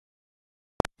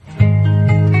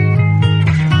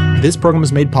This program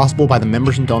is made possible by the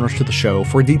members and donors to the show.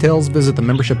 For details, visit the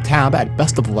membership tab at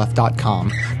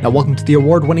bestoftheleft.com. Now, welcome to the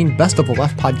award-winning Best of the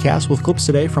Left podcast with clips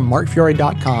today from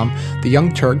markfiore.com, The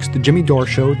Young Turks, The Jimmy Dore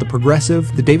Show, The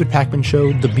Progressive, The David Pakman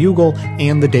Show, The Bugle,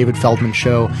 and The David Feldman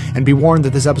Show. And be warned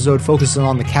that this episode focuses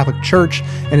on the Catholic Church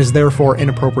and is therefore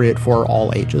inappropriate for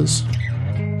all ages.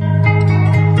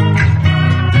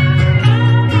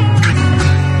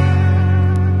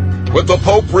 With the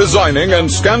Pope resigning and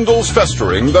scandals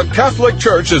festering, the Catholic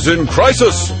Church is in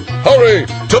crisis. Hurry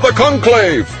to the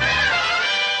conclave!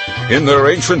 In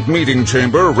their ancient meeting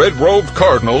chamber, red-robed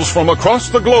cardinals from across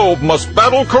the globe must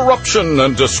battle corruption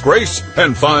and disgrace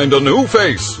and find a new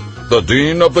face. The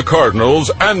Dean of the Cardinals,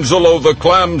 Angelo the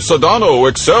Clam Sodano,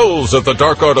 excels at the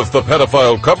dark art of the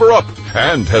pedophile cover-up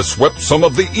and has swept some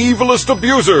of the evilest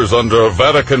abusers under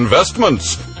Vatican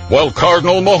vestments. While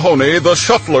Cardinal Mahoney, the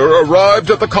shuffler, arrived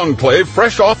at the conclave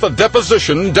fresh off a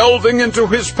deposition delving into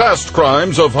his past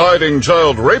crimes of hiding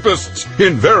child rapists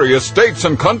in various states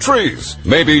and countries.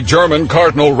 Maybe German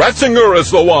Cardinal Ratzinger is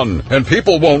the one, and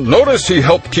people won't notice he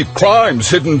helped keep crimes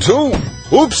hidden too.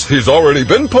 Oops, he's already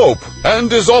been Pope,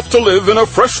 and is off to live in a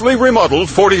freshly remodeled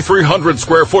 4,300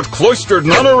 square foot cloistered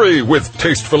nunnery with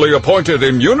tastefully appointed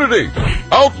immunity.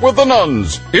 Out with the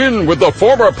nuns, in with the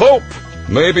former Pope.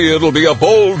 Maybe it'll be a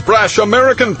bold, brash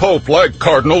American Pope like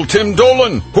Cardinal Tim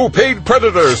Dolan, who paid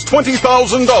predators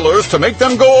 $20,000 to make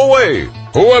them go away.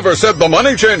 Whoever said the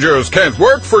money changers can't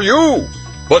work for you?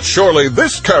 But surely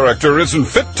this character isn't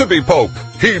fit to be Pope.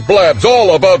 He blabs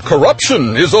all about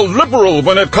corruption, is a liberal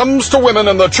when it comes to women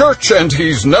in the church, and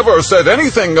he's never said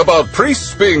anything about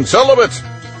priests being celibate.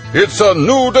 It's a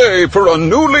new day for a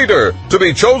new leader, to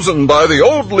be chosen by the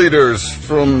old leaders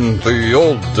from the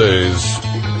old days.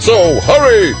 So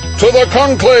hurry to the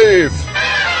conclave!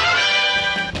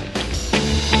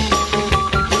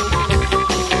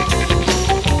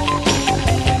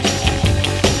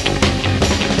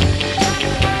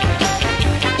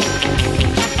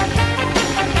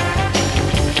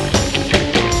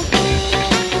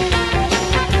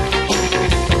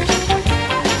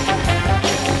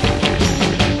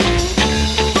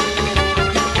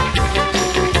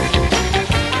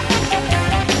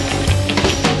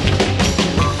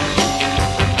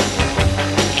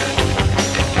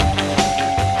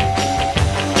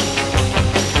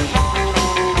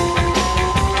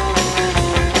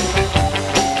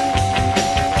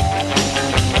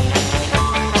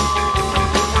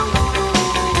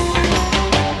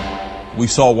 We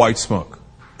saw white smoke,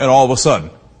 and all of a sudden,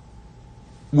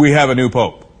 we have a new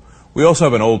pope. We also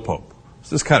have an old pope. So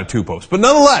this is kind of two popes. But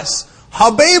nonetheless,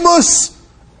 Habemus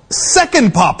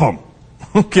second popum.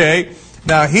 Okay?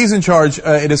 Now, he's in charge.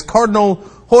 It is Cardinal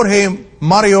Jorge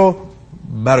Mario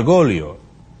Bergoglio.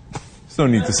 There's no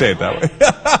need to say it that way.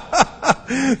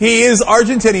 He is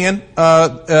Argentinian.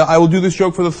 I will do this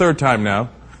joke for the third time now.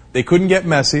 They couldn't get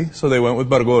Messi, so they went with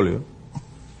Bergoglio.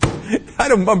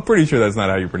 I'm pretty sure that's not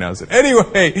how you pronounce it.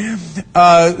 Anyway,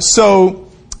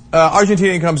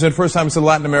 Argentinian comes in. First time it's a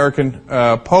Latin American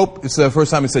pope. It's the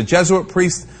first time it's a Jesuit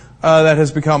priest that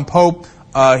has become pope.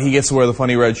 He gets to wear the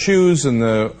funny red shoes and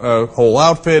the whole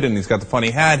outfit, and he's got the funny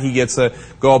hat. He gets to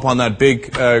go up on that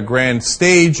big grand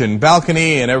stage and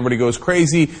balcony, and everybody goes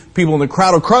crazy. People in the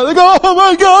crowd are crying, like, oh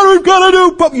my God, we've got a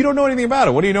new pope. You don't know anything about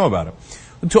it. What do you know about it?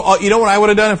 You know what I would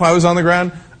have done if I was on the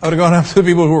ground? I would have gone up to the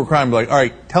people who were crying and be like, all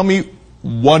right, tell me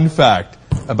one fact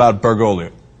about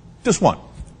Bergoglio. Just one.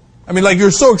 I mean, like,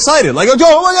 you're so excited. Like, oh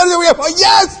my God, there we go.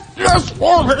 Yes,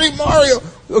 Jorge Mario.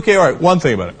 Okay, all right, one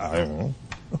thing about it. I don't know.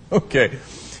 Okay.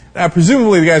 Now,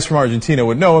 presumably the guys from Argentina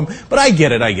would know him, but I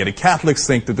get it. Catholics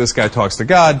think that this guy talks to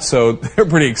God, so they're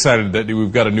pretty excited that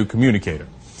we've got a new communicator.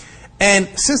 And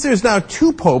since there's now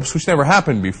two popes, which never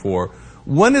happened before,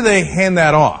 when do they hand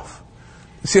that off?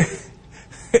 See,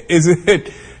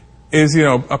 is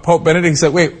a Pope Benedict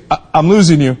said, wait, I'm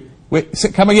losing you. Wait,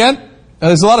 come again?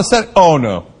 There's a lot of stuff. Oh,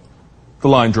 no. The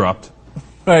line dropped.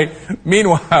 Right?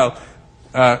 Meanwhile,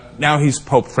 now he's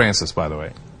Pope Francis, by the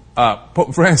way.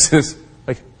 Pope Francis,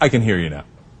 like, I can hear you now.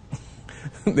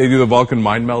 They do the Vulcan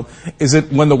mind meld. Is it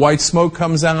when the white smoke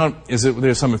comes out? Is it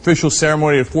there's some official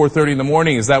ceremony at 4:30 in the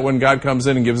morning? Is that when God comes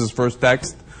in and gives his first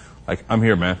text? Like, I'm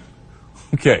here, man.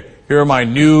 Okay, here are my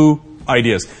new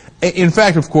ideas. In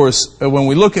fact, of course, when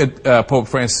we look at Pope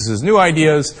Francis's new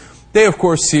ideas, they, of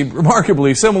course, seem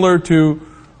remarkably similar to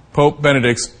Pope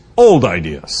Benedict's old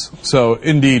ideas. So,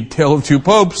 indeed, tale of two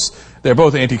popes. They're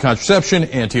both anti-contraception,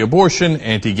 anti-abortion,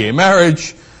 anti-gay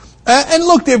marriage. And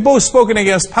look, they've both spoken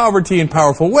against poverty in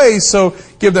powerful ways, so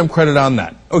give them credit on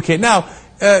that. Okay, now,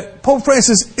 Pope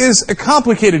Francis is a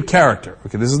complicated character.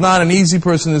 Okay, this is not an easy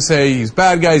person to say he's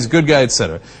bad guy, he's good guy,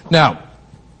 etc. Now,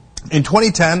 In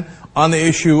 2010, on the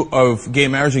issue of gay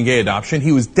marriage and gay adoption,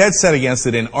 he was dead set against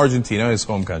it in Argentina, his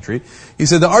home country. He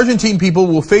said the Argentine people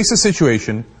will face a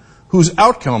situation whose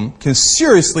outcome can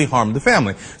seriously harm the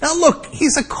family. Now look,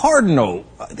 he's a cardinal.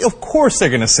 Of course they're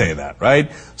going to say that,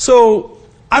 right? So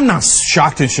I'm not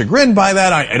shocked and chagrined by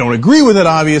that. I don't agree with it,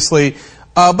 obviously.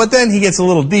 But then he gets a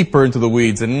little deeper into the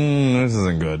weeds, and this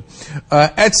isn't good.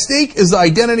 At stake is the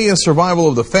identity and survival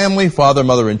of the family, father,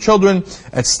 mother, and children.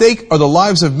 At stake are the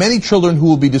lives of many children who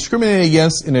will be discriminated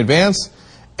against in advance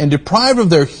and deprived of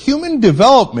their human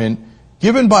development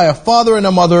given by a father and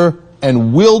a mother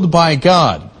and willed by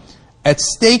God. At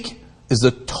stake is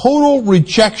the total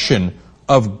rejection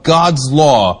of God's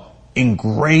law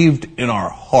engraved in our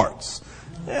hearts.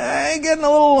 Getting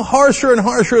a little harsher and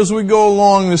harsher as we go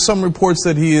along. There's some reports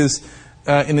that he is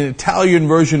in an Italian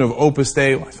version of Opus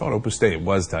Dei. Well, I thought Opus Dei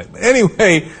was Italian.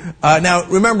 Anyway, now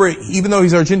remember, even though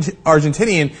he's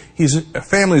Argentinian, his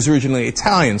family is originally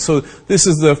Italian. So this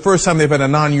is the first time they've had a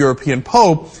non-European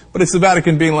pope, but it's the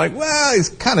Vatican being like, well, he's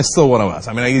kind of still one of us.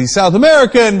 I mean, he's South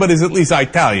American, but he's at least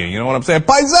Italian. You know what I'm saying?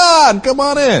 Paisan, come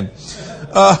on in.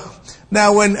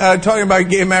 Now, when talking about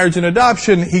gay marriage and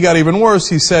adoption, he got even worse.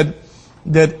 He said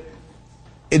that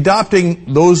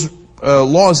adopting those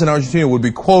laws in Argentina would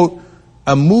be, quote,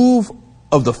 a move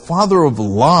of the father of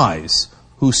lies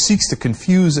who seeks to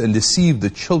confuse and deceive the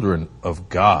children of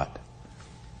God.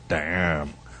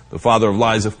 Damn. The father of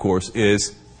lies, of course,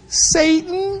 is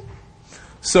Satan.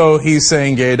 So he's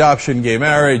saying gay adoption, gay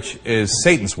marriage is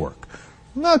Satan's work.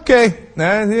 Okay,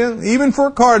 even for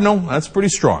a cardinal, that's pretty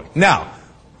strong. Now,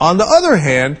 on the other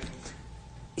hand,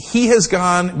 he has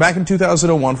gone, back in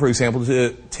 2001, for example,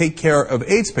 to take care of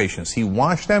AIDS patients. He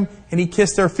washed them and he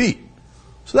kissed their feet.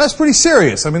 So that's pretty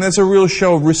serious. I mean, that's a real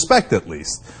show of respect, at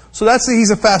least. So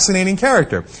he's a fascinating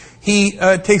character. He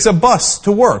takes a bus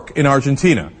to work in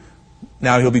Argentina.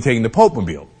 Now he'll be taking the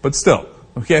Pope-mobile, but still,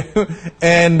 okay?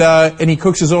 And he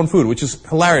cooks his own food, which is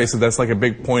hilarious. That's like a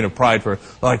big point of pride for,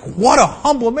 like, what a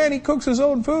humble man, he cooks his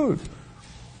own food.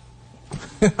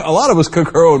 A lot of us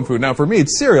cook our own food. Now, for me,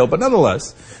 it's cereal, but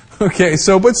nonetheless. Okay,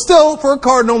 but still, for a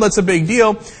cardinal, that's a big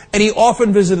deal. And he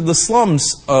often visited the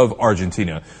slums of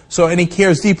Argentina. And he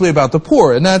cares deeply about the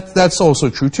poor. And that's also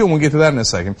true, too, and we'll get to that in a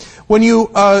second. When you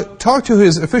talk to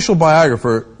his official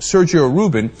biographer, Sergio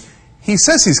Rubin, he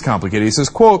says he's complicated. He says,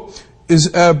 quote, is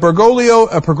Bergoglio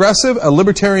a progressive, a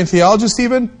libertarian theologist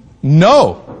even?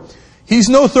 No. He's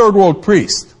no third world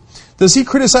priest. Does he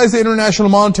criticize the International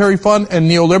Monetary Fund and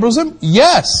neoliberalism?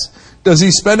 Yes. Does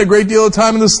he spend a great deal of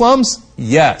time in the slums?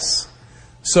 Yes.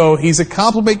 So he's a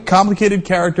complicated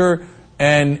character,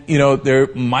 and, there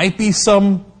might be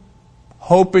some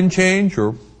hope in change,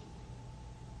 or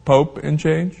Pope in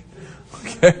change.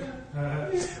 Okay.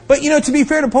 But, to be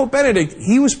fair to Pope Benedict,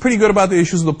 he was pretty good about the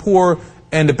issues of the poor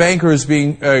and the bankers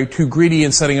being too greedy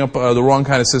and setting up the wrong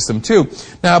kind of system, too.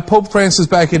 Now, Pope Francis,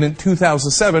 back in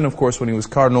 2007, of course, when he was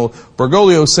Cardinal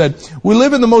Bergoglio, said, we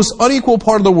live in the most unequal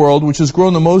part of the world, which has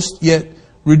grown the most, yet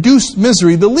reduced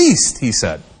misery the least, he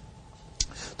said.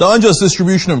 The unjust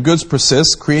distribution of goods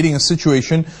persists, creating a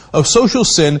situation of social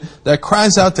sin that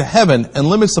cries out to heaven and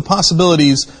limits the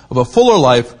possibilities of a fuller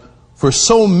life for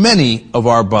so many of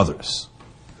our brothers.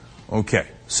 Okay,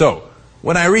 so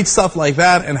when I read stuff like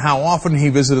that and how often he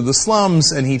visited the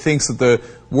slums and he thinks that the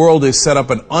world is set up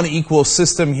an unequal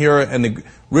system here and the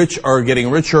rich are getting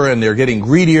richer and they're getting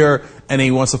greedier and he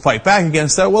wants to fight back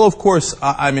against that, well, of course,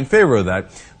 I'm in favor of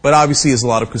that. But obviously there's a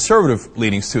lot of conservative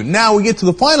leanings to it. Now we get to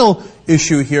the final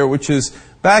issue here, which is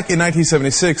back in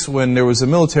 1976 when there was a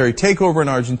military takeover in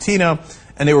Argentina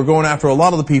and they were going after a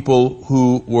lot of the people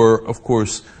who were, of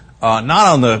course, not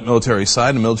on the military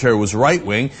side. The military was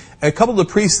right-wing. A couple of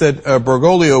the priests that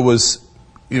Bergoglio was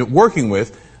working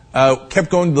with kept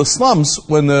going to the slums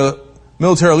when the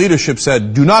military leadership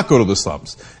said, do not go to the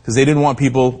slums, because they didn't want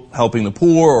people helping the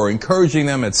poor or encouraging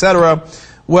them, etc.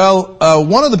 Well,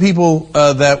 one of the people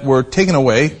that were taken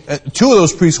away, two of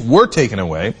those priests were taken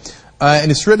away,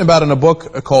 and it's written about in a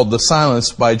book called The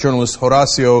Silence by journalist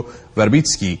Horacio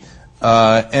Verbitsky.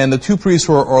 And the two priests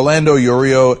were Orlando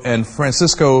Yorio and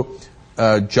Francisco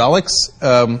Jalix.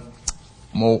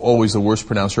 Always the worst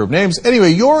pronouncer of names.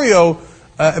 Anyway, Yorio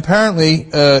apparently,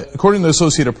 according to the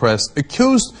Associated Press,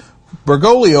 accused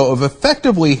Bergoglio of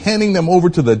effectively handing them over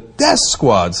to the death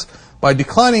squads by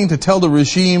declining to tell the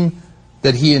regime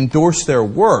that he endorsed their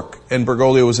work. And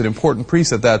Bergoglio was an important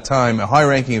priest at that time, a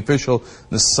high-ranking official in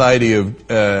the Society of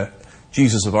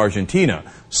Jesus of Argentina.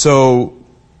 So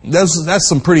that's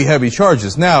some pretty heavy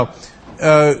charges. Now,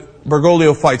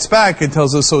 Bergoglio fights back and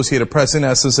tells the Associated Press, in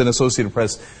essence, and Associated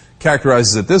Press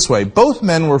characterizes it this way: both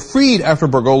men were freed after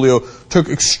Bergoglio took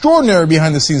extraordinary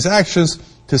behind-the-scenes actions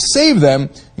to save them,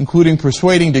 including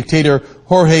persuading dictator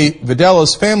Jorge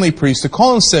Videla's family priest to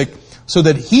call in sick so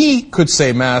that he could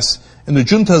say Mass in the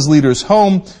junta's leader's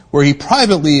home, where he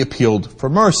privately appealed for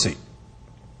mercy.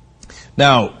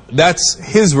 Now, that's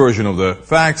his version of the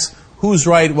facts. Who's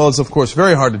right? Well, it's of course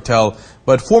very hard to tell,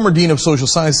 but former Dean of Social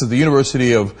Science at the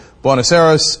University of Buenos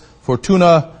Aires,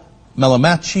 Fortuna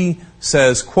Melamachi,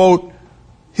 says, quote,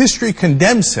 history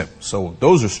condemns him. So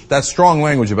that's strong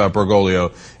language about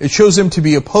Bergoglio. It shows him to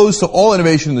be opposed to all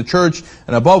innovation in the church,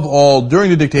 and above all, during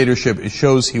the dictatorship, it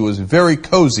shows he was very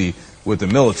cozy with the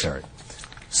military.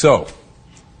 So,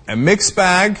 a mixed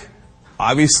bag,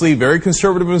 obviously very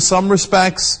conservative in some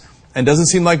respects, and doesn't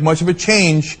seem like much of a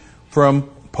change from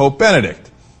Pope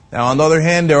Benedict. Now, on the other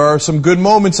hand, there are some good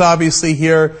moments, obviously,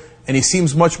 here, and he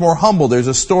seems much more humble. There's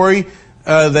a story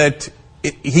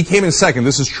he came in second.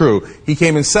 This is true. He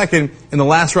came in second in the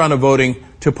last round of voting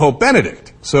to Pope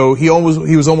Benedict. So he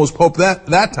was almost Pope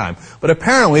that time. But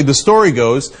apparently, the story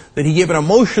goes that he gave an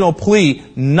emotional plea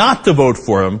not to vote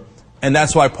for him, and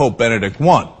that's why Pope Benedict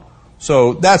won.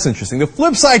 So that's interesting. The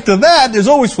flip side to that, there's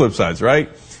always flip sides, right,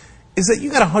 is that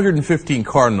you got 115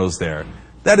 cardinals there.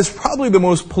 That is probably the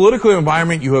most political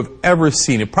environment you have ever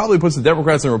seen. It probably puts the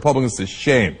Democrats and Republicans to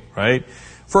shame, right?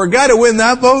 For a guy to win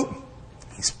that vote,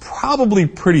 he's probably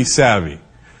pretty savvy.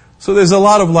 So there's a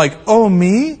lot of like, oh,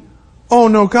 me? Oh,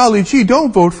 no, golly gee,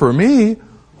 don't vote for me.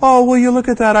 Oh, well, you look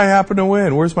at that, I happen to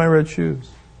win. Where's my red shoes?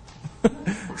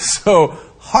 So,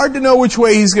 hard to know which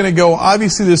way he's going to go.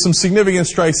 Obviously, there's some significant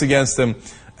strikes against him,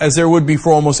 as there would be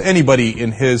for almost anybody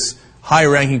in his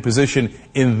high-ranking position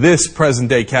in this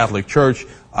present-day Catholic Church.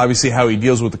 Obviously, how he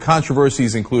deals with the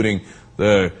controversies, including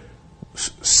the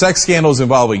sex scandals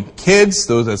involving kids,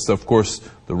 that's, of course,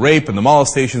 the rape and the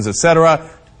molestations,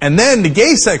 etc., and then the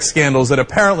gay sex scandals that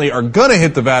apparently are going to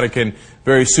hit the Vatican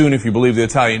very soon, if you believe the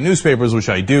Italian newspapers, which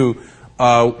I do,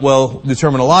 will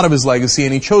determine a lot of his legacy.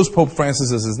 And he chose Pope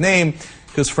Francis as his name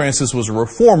because Francis was a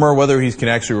reformer. Whether he can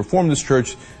actually reform this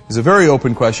church is a very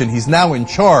open question. He's now in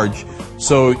charge,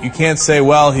 so you can't say,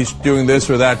 well, he's doing this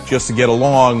or that just to get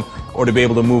along or to be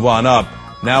able to move on up.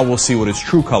 Now we'll see what his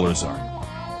true colors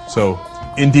are. So,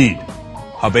 indeed,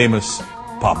 Habemus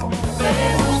Papam.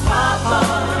 Habemus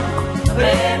Papam,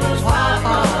 Habemus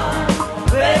Papam,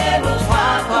 Habemus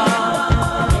Papam.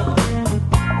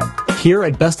 Here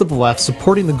at Best of the Left,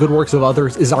 supporting the good works of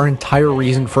others is our entire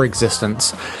reason for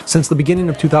existence. Since the beginning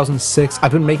of 2006,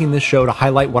 I've been making this show to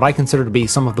highlight what I consider to be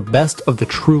some of the best of the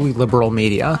truly liberal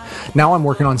media. Now I'm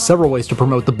working on several ways to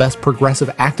promote the best progressive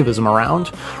activism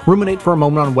around. Ruminate for a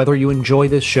moment on whether you enjoy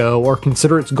this show or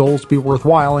consider its goals to be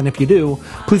worthwhile, and if you do,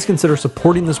 please consider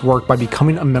supporting this work by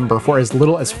becoming a member for as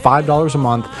little as $5 a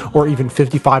month or even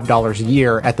 $55 a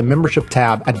year at the membership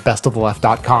tab at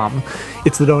bestoftheleft.com.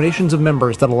 It's the donations of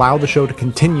members that allow the show to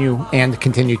continue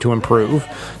to improve.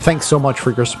 Thanks so much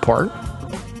for your support.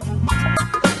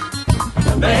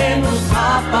 Habemus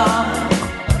Papam,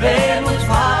 Habemus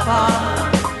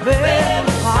Papam,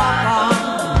 Habemus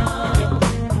Papam.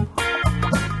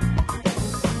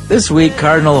 This week,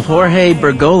 Cardinal Jorge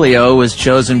Bergoglio was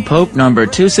chosen Pope number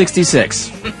 266.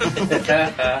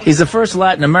 He's the first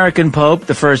Latin American Pope,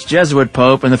 the first Jesuit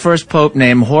Pope, and the first Pope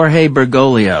named Jorge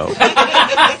Bergoglio.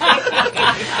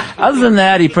 Other than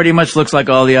that, he pretty much looks like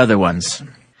all the other ones.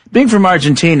 Being from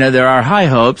Argentina, there are high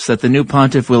hopes that the new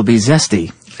pontiff will be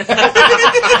zesty.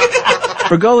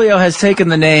 Bergoglio has taken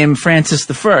the name Francis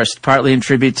I, partly in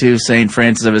tribute to St.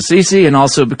 Francis of Assisi and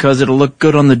also because it'll look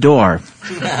good on the door.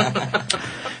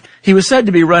 He was said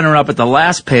to be runner-up at the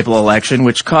last papal election,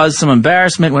 which caused some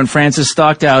embarrassment when Francis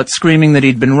stalked out screaming that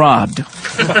he'd been robbed.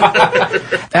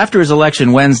 After his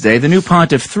election Wednesday, the new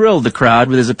pontiff thrilled the crowd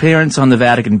with his appearance on the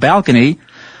Vatican balcony,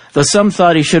 though some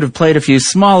thought he should have played a few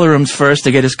smaller rooms first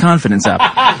to get his confidence up.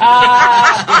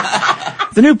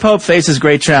 The new pope faces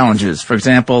great challenges. For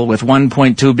example, with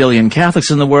 1.2 billion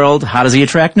Catholics in the world, how does he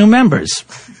attract new members?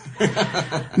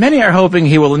 Many are hoping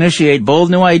he will initiate bold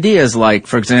new ideas like,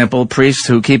 for example, priests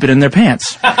who keep it in their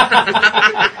pants.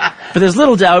 But there's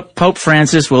little doubt Pope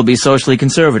Francis will be socially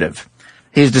conservative.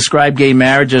 He's described gay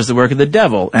marriage as the work of the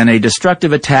devil and a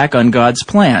destructive attack on God's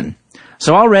plan.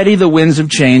 So already the winds of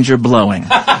change are blowing.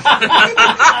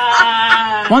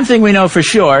 One thing we know for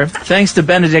sure, thanks to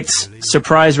Benedict's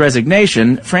surprise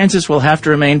resignation, Francis will have to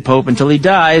remain Pope until he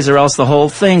dies, or else the whole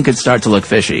thing could start to look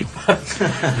fishy.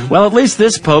 Well, at least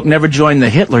this Pope never joined the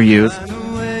Hitler Youth.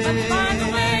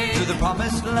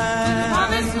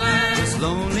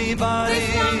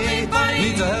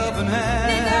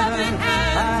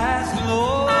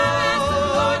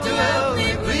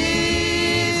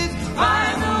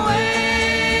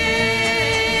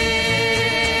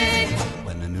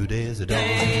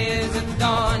 day is a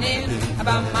dawning,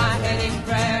 about my head in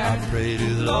prayer. I pray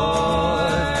to the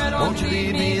Lord, won't you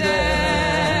lead me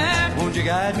there? Won't you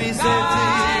guide me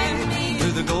safely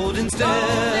to the golden stair?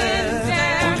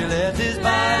 Won't you let this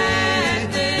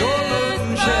body your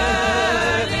burden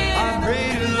share? I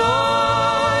pray to the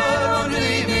Lord, won't you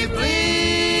lead me,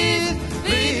 please,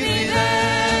 lead me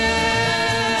there.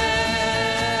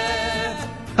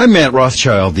 I'm Matt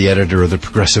Rothschild, the editor of the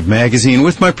Progressive Magazine,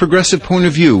 with my Progressive Point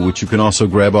of View, which you can also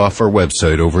grab off our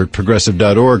website over at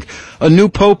progressive.org. A new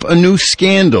pope, a new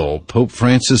scandal. Pope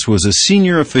Francis was a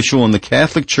senior official in the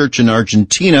Catholic Church in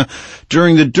Argentina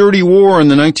during the Dirty War in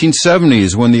the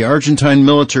 1970s, when the Argentine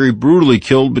military brutally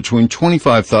killed between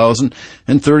 25,000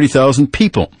 and 30,000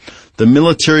 people. The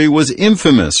military was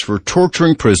infamous for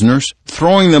torturing prisoners,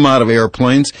 throwing them out of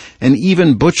airplanes, and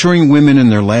even butchering women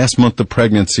in their last month of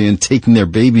pregnancy and taking their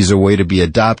babies away to be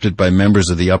adopted by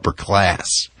members of the upper class.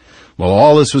 While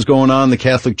all this was going on, the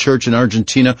Catholic Church in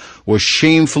Argentina was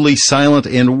shamefully silent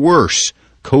and worse,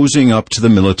 cozying up to the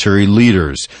military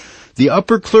leaders. The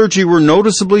upper clergy were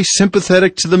noticeably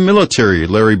sympathetic to the military.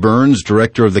 Larry Burns,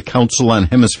 director of the Council on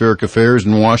Hemispheric Affairs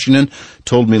in Washington,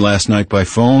 told me last night by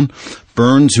phone.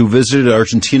 Burns, who visited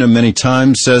Argentina many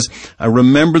times, says, "I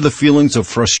remember the feelings of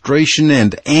frustration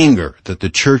and anger that the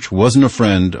church wasn't a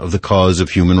friend of the cause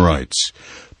of human rights."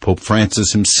 Pope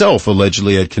Francis himself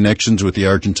allegedly had connections with the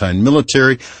Argentine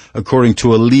military, according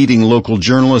to a leading local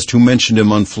journalist who mentioned him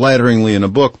unflatteringly in a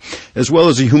book, as well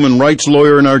as a human rights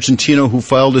lawyer in Argentina who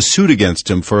filed a suit against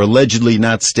him for allegedly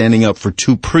not standing up for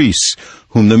two priests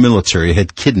whom the military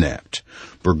had kidnapped.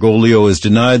 Bergoglio has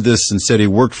denied this and said he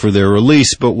worked for their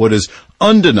release, but what is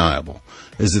undeniable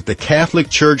is that the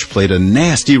Catholic Church played a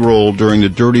nasty role during the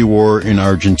Dirty War in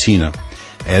Argentina.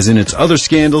 As in its other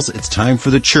scandals, it's time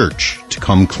for the church to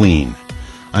come clean.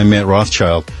 I'm Matt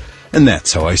Rothschild, and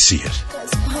that's how I see it.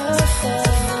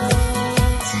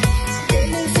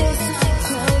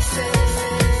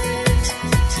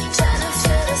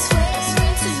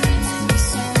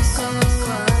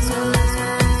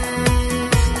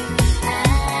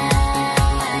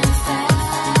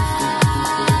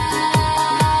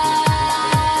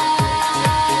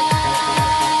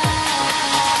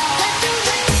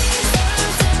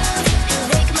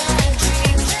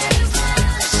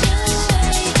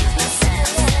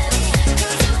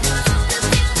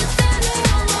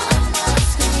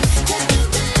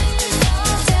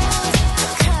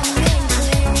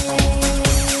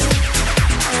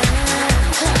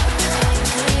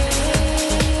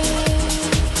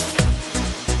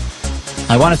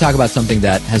 I want to talk about something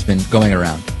that has been going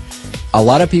around. A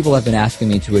lot of people have been asking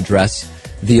me to address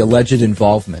the alleged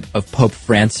involvement of Pope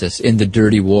Francis in the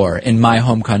Dirty War in my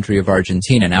home country of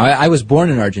Argentina. Now, I was born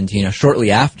in Argentina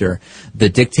shortly after the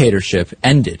dictatorship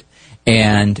ended,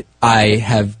 and I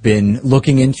have been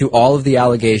looking into all of the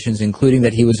allegations, including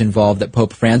that he was involved, that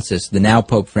Pope Francis, the now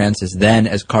Pope Francis, then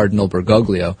as Cardinal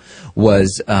Bergoglio,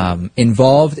 was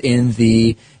involved in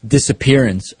the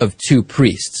disappearance of two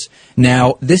priests.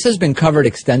 Now, this has been covered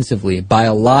extensively by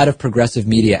a lot of progressive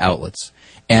media outlets,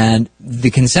 and the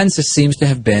consensus seems to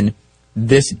have been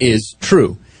this is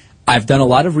true. I've done a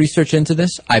lot of research into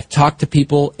this. I've talked to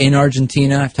people in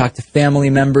Argentina. I've talked to family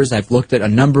members. I've looked at a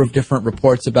number of different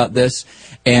reports about this,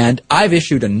 and I've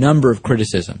issued a number of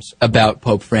criticisms about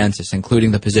Pope Francis,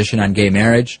 including the position on gay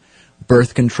marriage,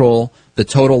 birth control, the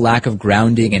total lack of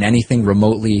grounding in anything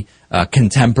remotely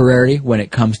contemporary when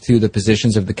it comes to the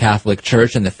positions of the Catholic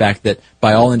Church, and the fact that,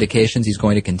 by all indications, he's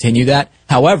going to continue that.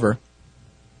 However,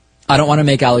 I don't want to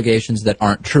make allegations that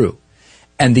aren't true.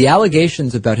 And the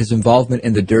allegations about his involvement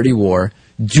in the Dirty War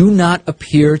do not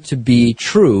appear to be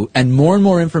true, and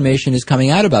more information is coming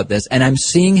out about this, and I'm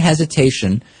seeing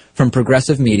hesitation from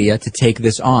progressive media to take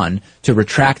this on, to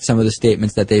retract some of the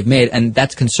statements that they've made, and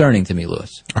that's concerning to me, Louis.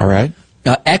 All right.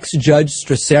 Ex-Judge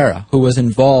Stracera, who was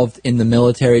involved in the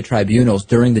military tribunals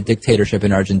during the dictatorship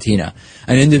in Argentina,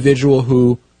 an individual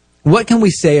who, what can we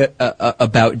say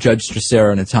about Judge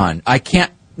Stracera Natan? I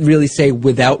can't really say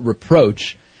without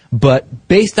reproach, but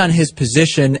based on his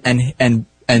position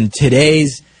and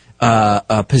today's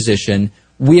position,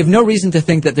 we have no reason to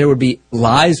think that there would be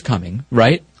lies coming,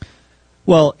 right?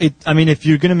 Well, if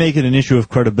you're going to make it an issue of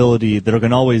credibility, there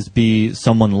can always be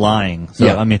someone lying. So,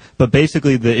 yeah. But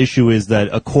basically the issue is that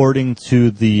according to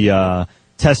the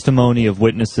testimony of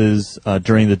witnesses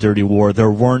during the Dirty War,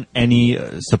 there weren't any,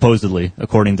 supposedly,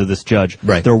 according to this judge,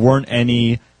 right, there weren't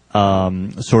any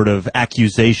sort of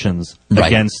accusations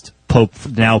against Pope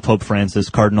Francis,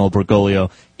 Cardinal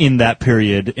Bergoglio, in that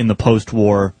period, in the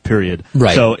post-war period.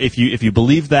 Right. So if you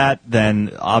believe that,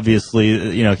 then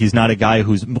obviously, he's not a guy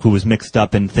who was mixed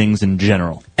up in things in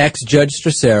general. Ex-Judge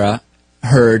Stracera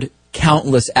heard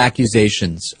countless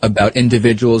accusations about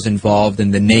individuals involved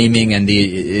in the naming and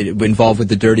involved with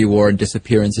the dirty war and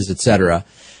disappearances, etc.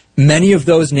 Many of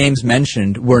those names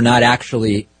mentioned were not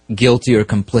actually guilty or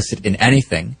complicit in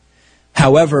anything.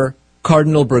 However,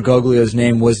 Cardinal Bergoglio's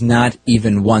name was not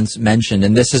even once mentioned,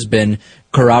 and this has been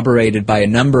corroborated by a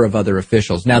number of other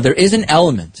officials. Now, there is an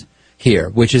element here,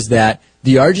 which is that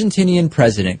the Argentinian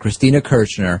president, Cristina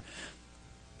Kirchner,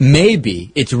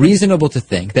 maybe it's reasonable to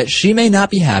think that she may not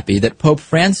be happy that Pope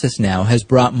Francis now has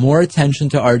brought more attention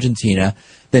to Argentina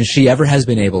than she ever has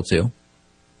been able to.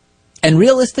 And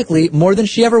realistically, more than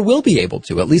she ever will be able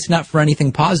to, at least not for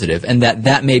anything positive, and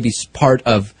that may be part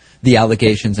of the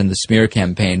allegations and the smear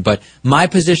campaign. But my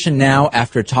position now,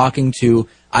 after talking to,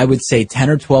 I would say,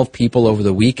 10 or 12 people over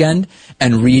the weekend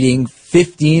and reading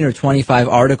 15 or 25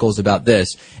 articles about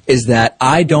this, is that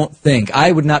I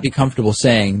would not be comfortable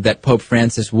saying that Pope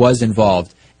Francis was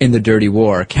involved in the dirty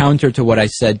war, counter to what I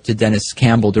said to Dennis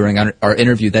Campbell during our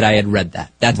interview, that I had read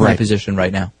that. That's my position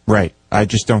right now. Right. I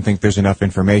just don't think there's enough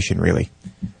information, really.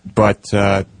 But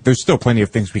there's still plenty of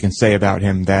things we can say about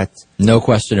him that no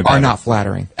question about are not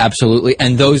flattering. Absolutely.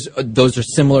 And those are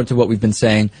similar to what we've been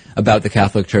saying about the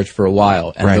Catholic Church for a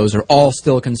while. And those are all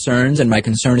still concerns, and my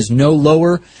concern is no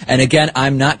lower. And again,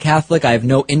 I'm not Catholic. I have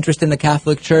no interest in the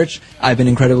Catholic Church. I've been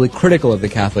incredibly critical of the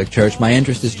Catholic Church. My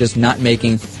interest is just not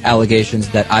making allegations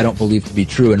that I don't believe to be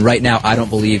true. And right now, I don't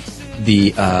believe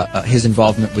his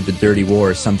involvement with the dirty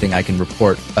war is something I can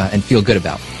report and feel good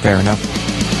about. Fair enough.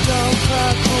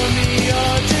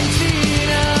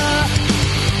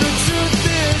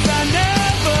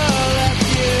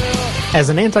 As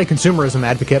an anti-consumerism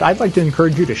advocate, I'd like to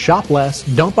encourage you to shop less,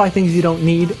 don't buy things you don't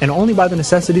need, and only buy the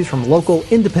necessities from local,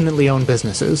 independently owned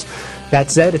businesses. That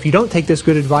said, if you don't take this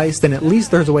good advice, then at least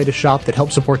there's a way to shop that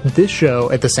helps support this show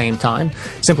at the same time.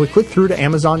 Simply click through to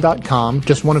Amazon.com,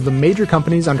 just one of the major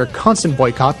companies under constant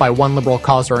boycott by one liberal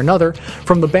cause or another,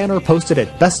 from the banner posted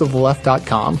at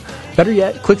bestoftheleft.com. Better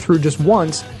yet, click through just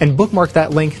once and bookmark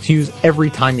that link to use every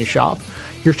time you shop.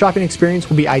 Your shopping experience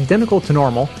will be identical to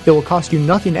normal, it will cost you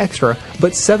nothing extra,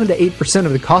 but 7 to 8%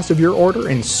 of the cost of your order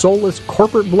in soulless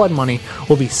corporate blood money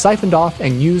will be siphoned off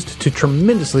and used to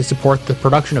tremendously support the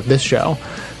production of this show.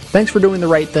 Thanks for doing the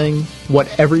right thing,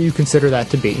 whatever you consider that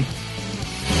to be.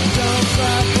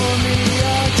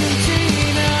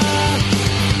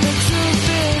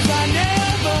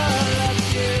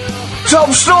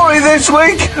 Top story this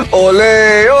week. Ole,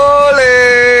 ole,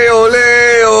 ole,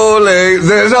 ole.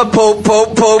 There's a pope,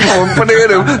 pope, pope, but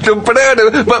there's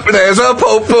a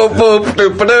pope, pope, pope.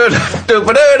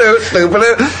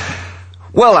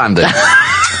 Well, Andy,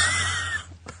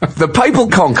 the papal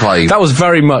conclave. That was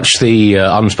very much the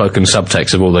unspoken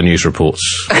subtext of all the news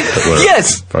reports.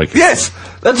 Yes, yes,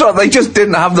 that's right. They just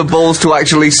didn't have the balls to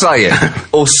actually say it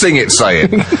or sing it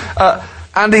saying.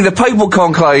 Andy, the papal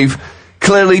conclave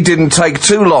clearly didn't take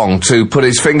too long to put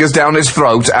his fingers down his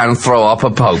throat and throw up a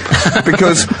pope.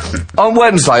 Because on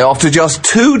Wednesday, after just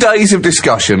 2 days of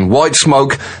discussion, white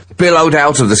smoke billowed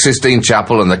out of the Sistine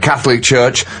Chapel and the Catholic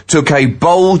Church took a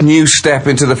bold new step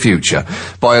into the future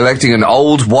by electing an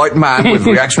old white man with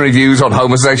reactionary views on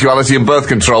homosexuality and birth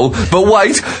control. But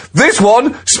wait, this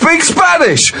one speaks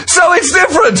Spanish, so it's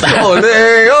different. Ole,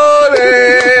 ole,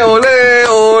 ole,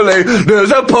 ole.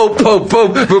 There's a pope, pope,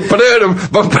 pope.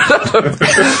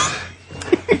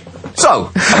 So,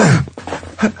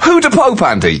 who the Pope,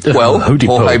 Andy? Well,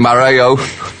 Jorge Mario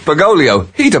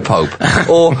Bergoglio, he the Pope.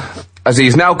 Or, as he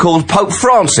is now called, Pope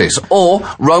Francis, or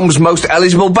Rome's most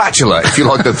eligible bachelor. If you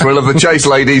like the thrill of the chase,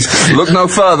 ladies, look no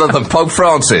further than Pope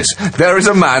Francis. There is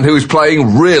a man who is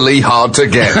playing really hard to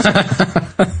get.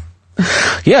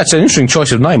 Yeah, it's an interesting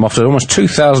choice of name. After almost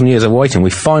 2,000 years of waiting, we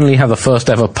finally have the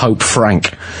first ever Pope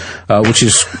Frank, which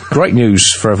is great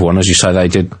news for everyone. As you say, they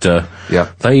did.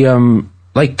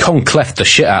 They concleft the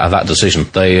shit out of that decision.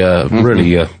 They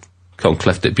really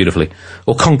concleft it beautifully,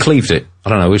 or concleved it. I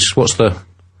don't know.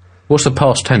 What's the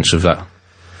past tense of that?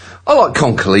 I like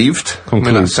concleved. I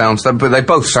mean, that sounds, but they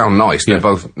both sound nice. They're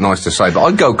both nice to say, but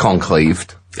I'd go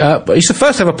concleved. But he's the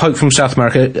first ever Pope from South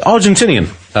America, Argentinian,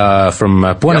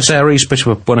 from Buenos Aires, Bishop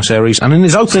of Buenos Aires, and in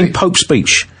his opening Pope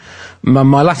speech,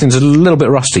 my Latin's a little bit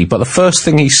rusty, but the first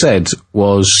thing he said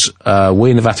was,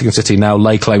 we in the Vatican City now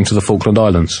lay claim to the Falkland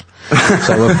Islands.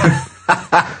 So,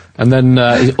 and then,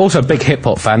 he's also a big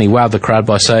hip-hop fan. He wowed the crowd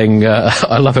by saying,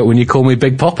 I love it when you call me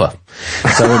Big Popper.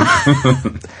 So,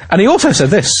 and he also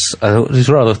said this, these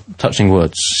rather touching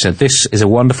words. He said, this is a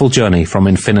wonderful journey from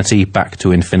infinity back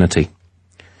to infinity.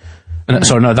 And,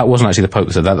 sorry, no, that wasn't actually the Pope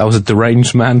who said that. That was a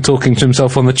deranged man talking to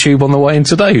himself on the tube on the way in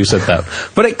today who said that.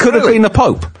 But it could have been the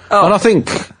Pope. Oh. And I think,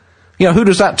 who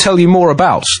does that tell you more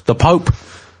about? The Pope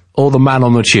or the man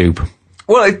on the tube?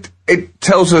 Well, it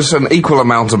tells us an equal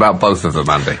amount about both of them,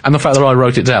 Andy. And the fact that I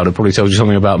wrote it down, it probably tells you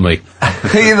something about me.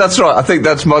 Yeah, that's right. I think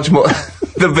that's much more...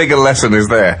 the bigger lesson is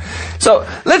there. So,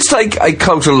 let's take a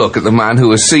closer look at the man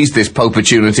who has seized this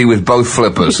Pope-opportunity with both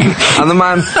flippers, and the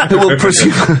man who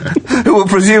will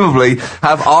presumably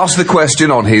have asked the question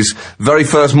on his very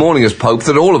first morning as Pope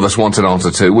that all of us want an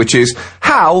answer to, which is,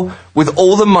 how, with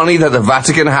all the money that the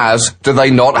Vatican has, do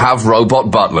they not have robot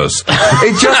butlers?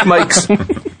 It just makes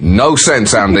no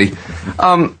sense, Andy.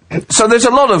 So there's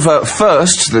a lot of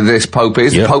firsts that this Pope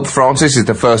is. Yep. Pope Francis is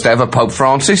the first ever Pope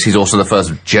Francis. He's also the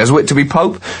first Jesuit to be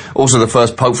Pope. Also the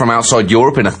first Pope from outside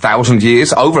Europe in 1,000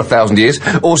 years, over 1,000 years.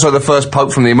 Also the first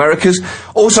Pope from the Americas.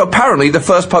 Also apparently the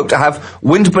first Pope to have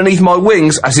Wind Beneath My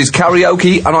Wings as his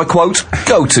karaoke, and I quote,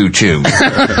 go-to tune.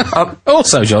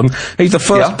 Also, John, he's the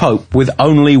first Pope with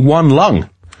only one lung.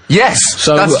 Yes,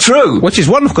 so, that's true. Which is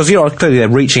wonderful, because, clearly they're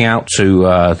reaching out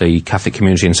to the Catholic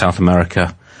community in South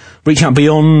America, reaching out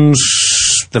beyond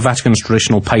the Vatican's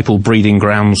traditional papal breeding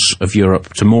grounds of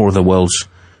Europe to more of the world's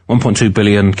 1.2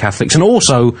 billion Catholics, and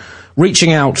also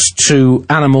reaching out to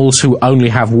animals who only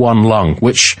have one lung,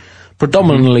 which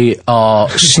predominantly are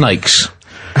snakes,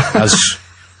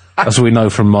 as we know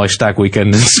from my stag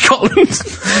weekend in Scotland.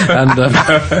 And,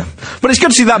 but it's good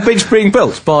to see that bridge being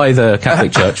built by the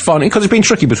Catholic Church, finally, because it's been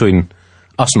tricky between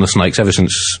us and the snakes ever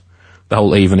since the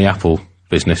whole Eve and the apple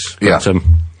business. But,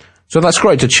 so that's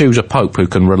great to choose a Pope who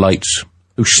can relate,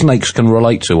 who snakes can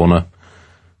relate to on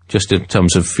just in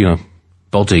terms of,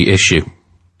 body issue.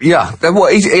 Yeah, well,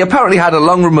 he apparently had a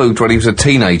lung removed when he was a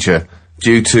teenager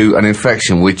due to an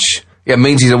infection, which...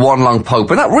 means he's a one-lung Pope,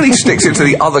 and that really sticks it to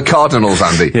the other cardinals,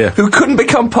 Andy, who couldn't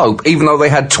become Pope even though they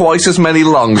had twice as many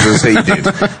lungs as he did.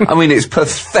 I mean, it's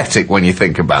pathetic when you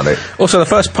think about it. Also, the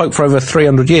first Pope for over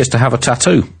 300 years to have a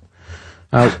tattoo.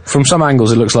 From some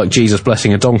angles it looks like Jesus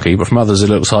blessing a donkey, but from others it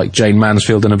looks like Jane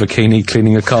Mansfield in a bikini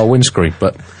cleaning a car windscreen.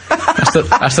 But that's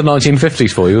the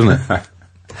 1950s for you, isn't it?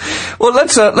 Well,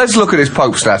 let's look at his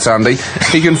Pope stats, Andy.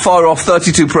 He can fire off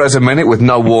 32 prayers a minute with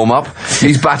no warm-up.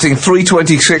 He's batting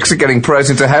 .326 at getting prayers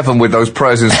into heaven with those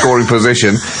prayers in scoring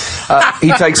position.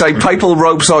 He takes a papal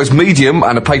robe-sized medium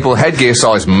and a papal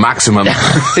headgear-sized maximum.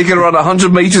 He can run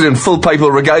 100 metres in full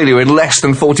papal regalia in less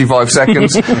than 45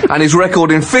 seconds. And his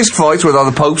record in fistfights with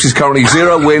other popes is currently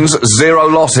 0 wins, 0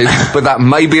 losses, but that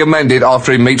may be amended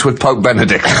after he meets with Pope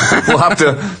Benedict. We'll have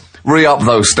to re-up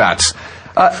those stats.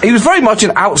 He was very much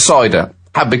an outsider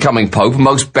at becoming Pope.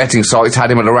 Most betting sites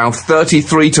had him at around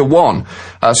 33 to 1.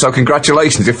 So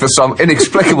congratulations if for some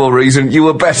inexplicable reason you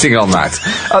were betting on that.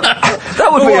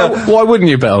 That would be why wouldn't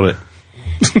you bet on it?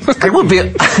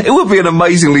 It would be an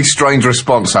amazingly strange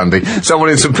response, Andy. Someone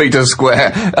in St. Peter's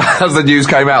Square as the news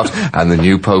came out. And the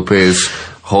new Pope is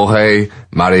Jorge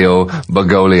Mario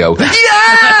Bergoglio.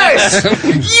 Yes!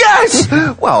 Yes!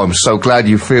 Well, I'm so glad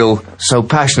you feel so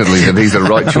passionately that he's the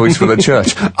right choice for the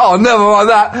church. Oh, never mind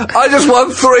that. I just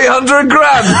won 300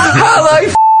 grand.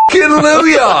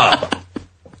 Hallelujah!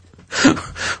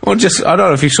 Well, I don't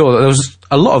know if you saw that there was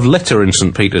a lot of litter in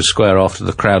St. Peter's Square after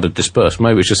the crowd had dispersed.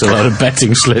 Maybe it's just a lot of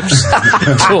betting slips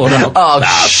torn up. Oh,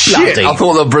 shit! I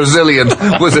thought the Brazilian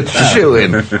was a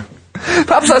shoo-in.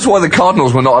 Perhaps that's why the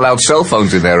Cardinals were not allowed cell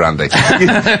phones in there, Andy.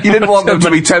 You didn't want them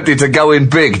to be tempted to go in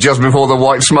big just before the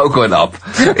white smoke went up.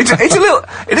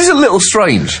 It is a little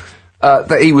strange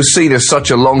that he was seen as such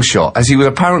a long shot, as he was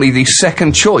apparently the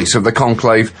second choice of the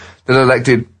conclave that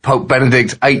elected Pope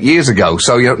Benedict 8 years ago.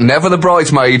 So, never the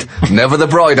bridesmaid, never the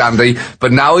bride, Andy,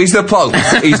 but now he's the Pope.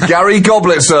 He's Gary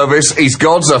Goblet Service. He's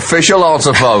God's official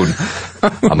answer phone.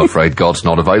 I'm afraid God's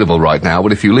not available right now,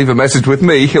 but if you leave a message with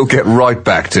me, he'll get right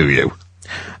back to you.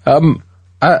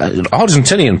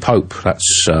 Argentinian Pope,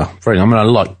 that's very... I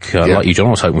mean, like you, John, I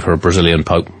was hoping for a Brazilian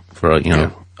Pope, for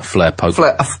a flair Pope.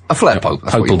 A flair Pope.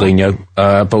 Popaldinho,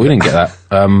 but we didn't get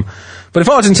that. But if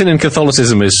Argentinian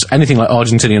Catholicism is anything like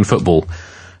Argentinian football,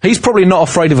 he's probably not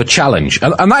afraid of a challenge.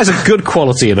 And that is a good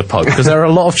quality in a Pope, because there are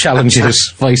a lot of challenges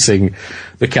facing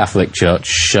the Catholic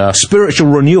Church. Spiritual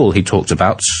renewal he talked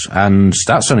about, and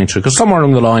that's only true, because somewhere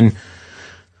along the line,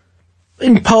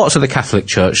 in parts of the Catholic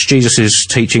Church, Jesus'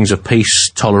 teachings of peace,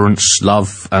 tolerance,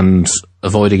 love, and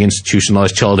avoiding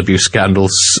institutionalised child abuse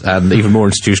scandals, and even more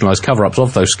institutionalised cover-ups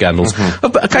of those scandals,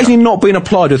 have occasionally not been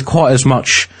applied with quite as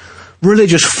much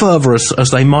religious fervour as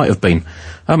they might have been.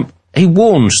 He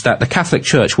warns that the Catholic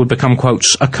Church would become,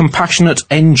 quotes, a compassionate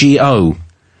NGO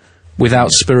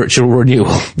without spiritual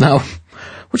renewal. Now,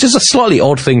 which is a slightly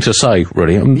odd thing to say,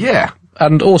 really. Yeah.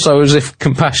 And also as if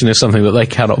compassion is something that they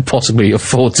cannot possibly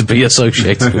afford to be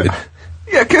associated with.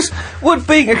 Yeah, because would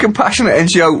being a compassionate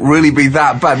NGO really be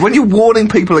that bad? When you're warning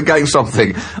people against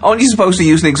something, aren't you supposed to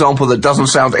use an example that doesn't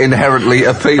sound inherently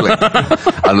appealing?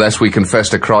 Unless we confess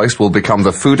to Christ, we'll become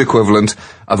the food equivalent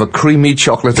of a creamy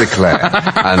chocolate eclair.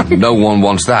 And no one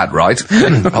wants that, right?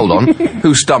 Hold on.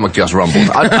 Whose stomach just rumbled?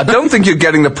 I don't think you're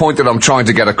getting the point that I'm trying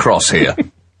to get across here.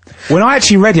 When I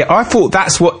actually read it, I thought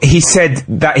that's what he said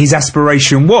that his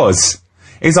aspiration was.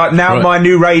 It's like, now my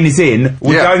new reign is in,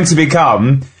 we're going to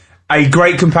become a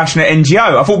great compassionate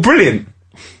NGO. I thought, brilliant.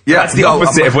 Yeah, that's the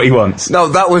opposite of what he wants. No,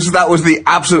 that was the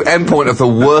absolute endpoint of the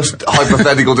worst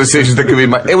hypothetical decisions that could be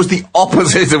made. It was the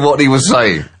opposite of what he was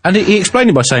saying. And he explained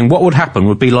it by saying what would happen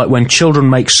would be like when children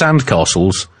make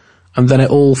sandcastles and then it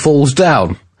all falls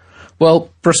down. Well,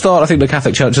 for a start, I think the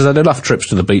Catholic Church has had enough trips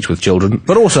to the beach with children,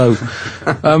 but also,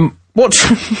 what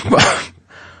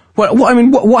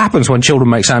happens when children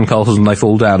make sandcastles and they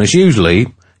fall down is usually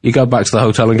you go back to the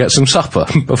hotel and get some supper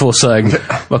before saying,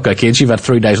 okay, kids, you've had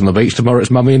 3 days on the beach, tomorrow it's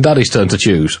Mummy and Daddy's turn to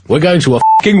choose. We're going to a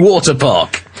f***ing water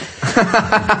park.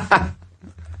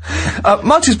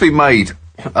 Much has been made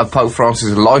of Pope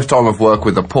Francis' lifetime of work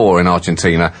with the poor in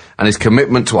Argentina and his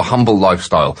commitment to a humble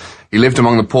lifestyle. He lived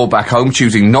among the poor back home,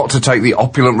 choosing not to take the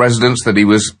opulent residence that he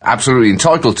was absolutely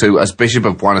entitled to as Bishop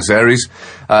of Buenos Aires.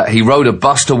 He rode a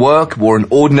bus to work, wore an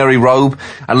ordinary robe,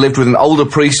 and lived with an older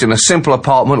priest in a simple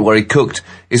apartment where he cooked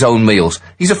his own meals.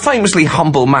 He's a famously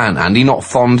humble man, Andy, not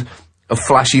fond of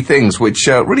flashy things, which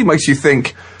really makes you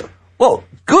think, well,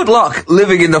 good luck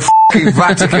living in the f***ing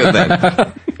Vatican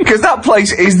then. Because that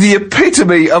place is the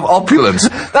epitome of opulence.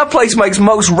 That place makes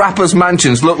most rappers'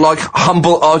 mansions look like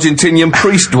humble Argentinian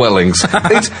priest dwellings.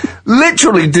 It's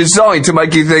literally designed to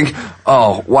make you think,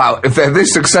 oh, wow, if they're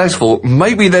this successful,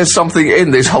 maybe there's something in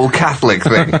this whole Catholic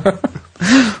thing.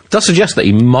 Does suggest that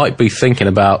he might be thinking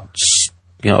about,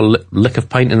 a lick of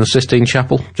paint in the Sistine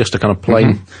Chapel, just a kind of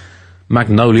plain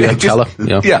magnolia colour.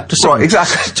 Exactly.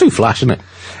 It's too flash, isn't it?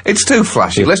 It's too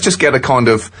flashy. Let's just get a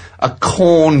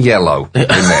corn yellow in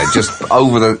there, just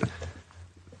over the...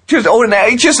 Just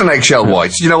an eggshell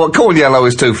white. You know what? Corn yellow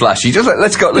is too flashy. Just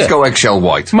let's go eggshell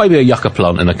white. Maybe a yucca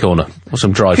plant in a corner, or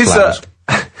some dried flowers.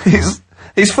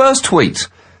 His first tweet,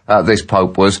 this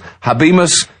Pope, was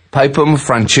Habemus Papam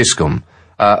Franciscum.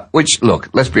 Which, look,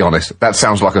 let's be honest, that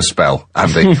sounds like a spell,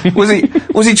 Andy.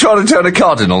 Was he trying to turn a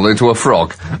cardinal into a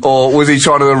frog? Or was he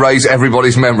trying to erase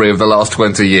everybody's memory of the last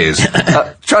 20 years?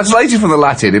 Translated from the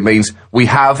Latin, it means, we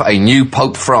have a new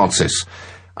Pope Francis.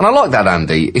 And I like that,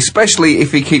 Andy, especially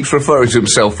if he keeps referring to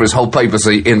himself for his whole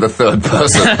papacy in the third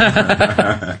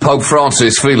person. Pope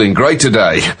Francis feeling great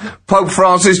today. Pope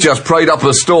Francis just prayed up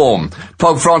a storm.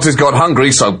 Pope Francis got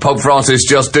hungry, so Pope Francis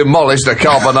just demolished a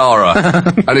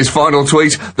carbonara. And his final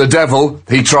tweet, the devil,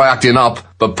 he try acting up,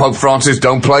 but Pope Francis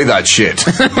don't play that shit.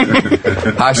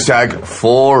 Hashtag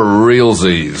for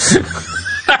realsies.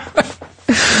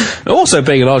 Also,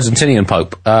 being an Argentinian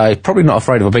Pope, probably not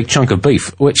afraid of a big chunk of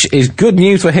beef, which is good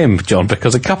news for him, John,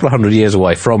 because a couple of hundred years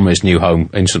away from his new home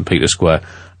in St. Peter's Square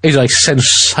is a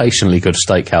sensationally good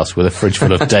steakhouse with a fridge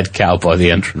full of dead cow by the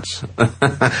entrance.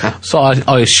 So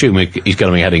I assume he's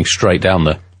going to be heading straight down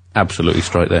there. Absolutely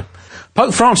straight there.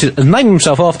 Pope Francis named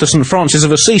himself after St. Francis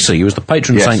of Assisi. He was the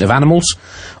patron saint of animals,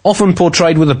 often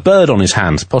portrayed with a bird on his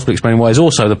hand, possibly explaining why he's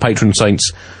also the patron saint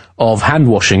of hand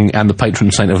washing and the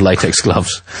patron saint of latex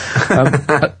gloves.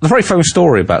 The very famous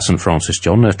story about St. Francis,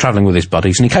 John, travelling with his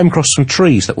buddies, and he came across some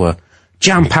trees that were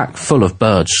jam-packed full of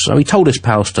birds. So he told his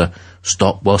pals to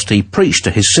stop whilst he preached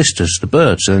to his sisters, the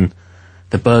birds, and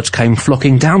the birds came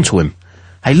flocking down to him.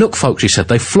 Hey, look, folks, he said,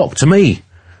 they flocked to me.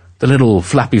 The little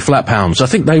flappy flap hounds. I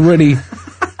think they really,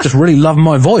 just really love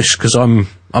my voice, because I'm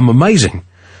amazing.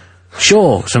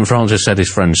 Sure, St. Francis said his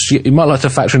friends. You might like to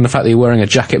factor in the fact that you're wearing a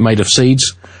jacket made of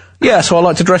seeds. Yeah, so I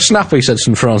like to dress snappy, said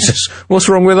St. Francis. What's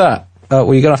wrong with that?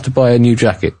 Well, you're going to have to buy a new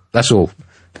jacket. That's all.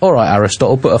 All right,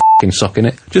 Aristotle, put a f***ing sock in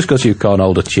it, just because you can't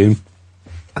hold a tune.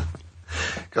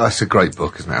 God, it's a great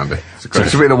book, isn't it, Andy?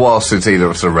 It's been a while since either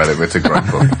of us have read it, but it's a great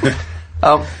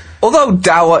book. Although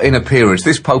dour in appearance,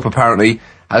 this Pope apparently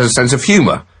has a sense of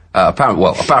humour.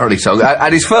 Apparently so.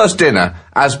 At his first dinner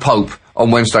as Pope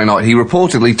on Wednesday night, he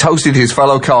reportedly toasted his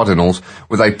fellow cardinals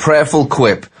with a prayerful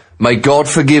quip, "May God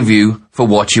forgive you for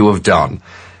what you have done."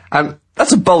 And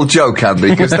that's a bold joke, Andy,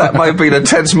 because that may have been a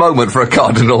tense moment for a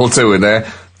cardinal or two in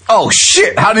there. Oh,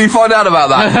 shit! How did you find out about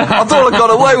that? I thought I got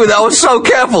away with it. I was so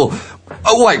careful.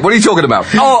 Oh, wait, what are you talking about?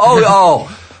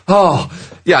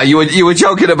 Yeah, you were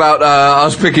joking about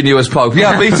us picking you as Pope.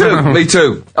 Yeah, me too, me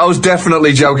too. I was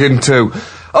definitely joking too.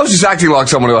 I was just acting like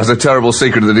someone who has a terrible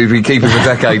secret that he's been keeping for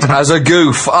decades as a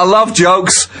goof. I love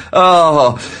jokes.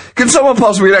 Oh, can someone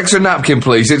pass me an extra napkin,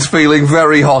 please? It's feeling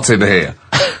very hot in here.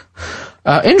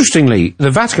 Interestingly,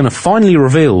 the Vatican have finally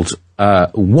revealed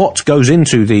what goes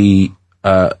into the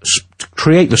to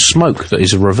create the smoke that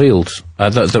is revealed,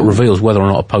 that reveals whether or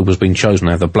not a pope has been chosen.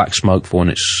 They have the black smoke for when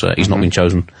he's not been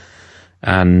chosen,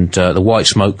 and the white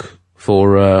smoke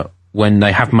for when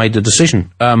they have made the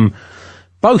decision.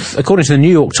 Both, according to the New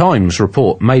York Times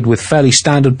report, made with fairly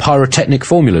standard pyrotechnic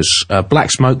formulas. Black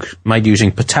smoke made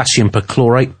using potassium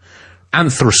perchlorate,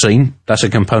 anthracene, that's a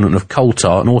component of coal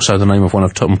tar, and also the name of one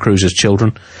of Tom Cruise's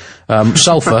children.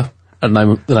 Sulfur, the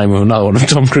name of another one of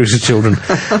Tom Cruise's children.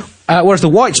 Whereas the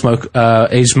white smoke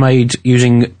is made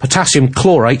using potassium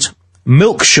chlorate,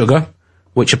 milk sugar,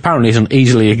 which apparently is an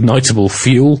easily ignitable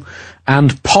fuel,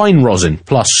 and pine rosin,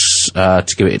 plus, to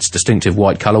give it its distinctive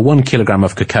white colour, 1 kilogram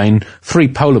of cocaine, 3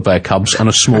 polar bear cubs, and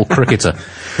a small cricketer.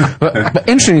 But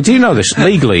interestingly, do you know this?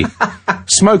 Legally,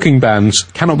 smoking bans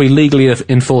cannot be legally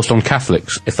enforced on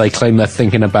Catholics if they claim they're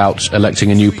thinking about electing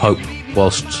a new pope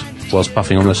whilst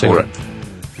puffing on their cigarette.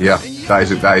 Yeah,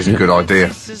 that is a good idea.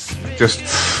 Just...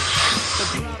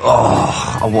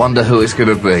 Oh, I wonder who it's going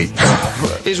to be.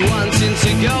 Is wanting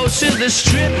to go to the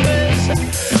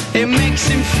strippers. It makes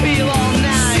him feel all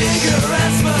nice.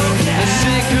 Cigarette smoke, yeah. The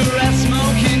cigarette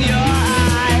smoke in your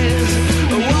eyes.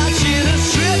 Watching a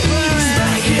stripper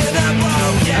smacking a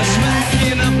bloke, yeah.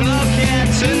 Smacking a bloke, yeah,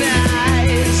 tonight.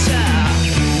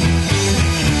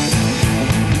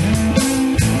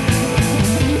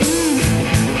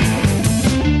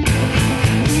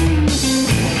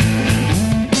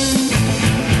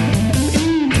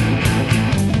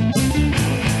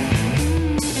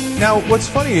 Now, what's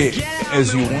funny,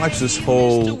 as you watch this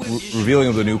whole revealing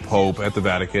of the new pope at the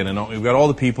Vatican, and we've got all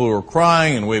the people who are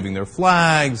crying and waving their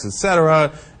flags,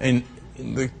 etc., and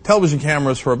the television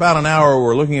cameras for about an hour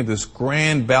were looking at this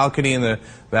grand balcony in the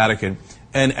Vatican,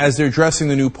 and as they're dressing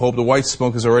the new pope, the white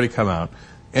smoke has already come out,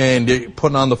 and they're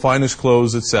putting on the finest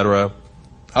clothes, etc.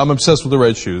 I'm obsessed with the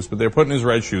red shoes, but they're putting his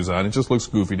red shoes on. It just looks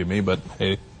goofy to me, but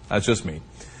hey, that's just me.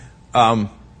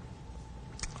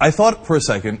 I thought for a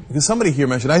second, because somebody here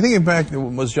mentioned, I think in fact it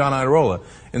was John Iadarola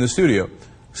in the studio,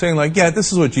 saying like, yeah,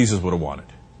 this is what Jesus would have wanted.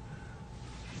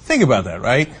 Think about that,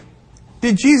 right?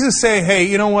 Did Jesus say, hey,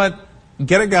 you know what,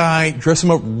 get a guy, dress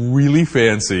him up really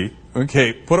fancy,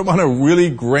 okay, put him on a really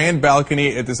grand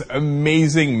balcony at this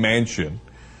amazing mansion,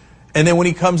 and then when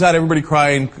he comes out, everybody cry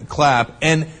and clap,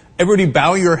 and everybody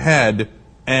bow your head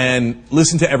and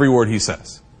listen to every word he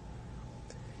says?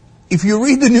 If you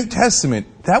read the New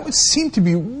Testament, that would seem to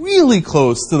be really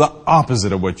close to the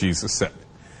opposite of what Jesus said.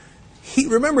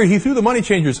 Remember, he threw the money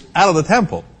changers out of the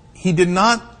temple. He did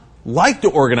not like the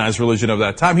organized religion of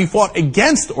that time. He fought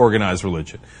against organized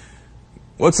religion.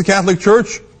 What's the Catholic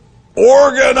Church?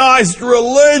 Organized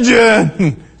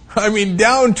religion! I mean,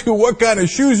 down to what kind of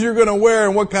shoes you're going to wear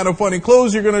and what kind of funny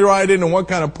clothes you're going to ride in and what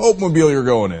kind of Pope-mobile you're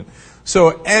going in.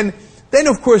 So, and then,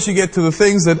 of course, you get to the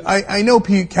things that I know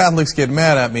Catholics get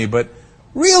mad at me, but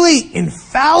really,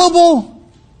 infallible?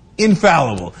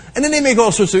 Infallible. And then they make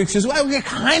all sorts of excuses. Well, we're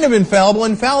kind of infallible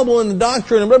in the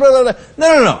doctrine, and blah, blah, blah, blah.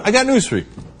 No. I got news for you.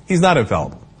 He's not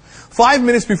infallible. 5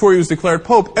 minutes before he was declared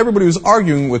Pope, everybody was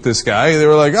arguing with this guy. They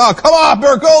were like, oh, come on,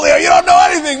 Bergoglio, you don't know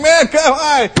anything, man. Come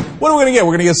on. What are we going to get?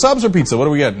 We're going to get subs or pizza? What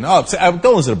are we getting? Oh,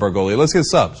 don't listen to Bergoglio. Let's get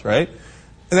subs, right?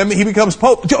 And then he becomes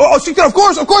Pope. Oh,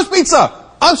 of course, pizza.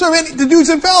 I'm sorry, man, the dude's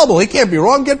infallible. He can't be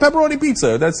wrong. Get pepperoni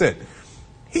pizza. That's it.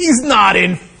 He's not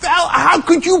infallible. How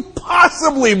could you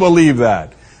possibly believe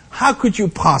that? How could you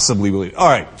possibly believe it? All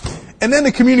right. And then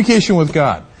the communication with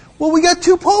God. Well, we got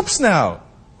 2 popes now.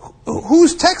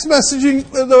 Who's text messaging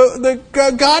the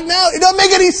God now? It doesn't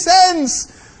make any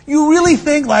sense. You really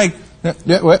think like,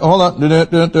 yeah, wait, hold on.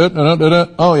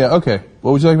 Oh, yeah, okay.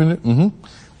 What would you like me to do? Mm-hmm.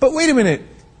 But wait a minute.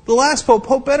 The last Pope,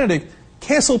 Pope Benedict,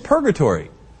 canceled purgatory.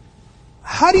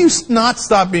 How do you not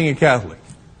stop being a Catholic?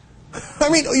 I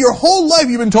mean, your whole life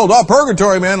you've been told, oh,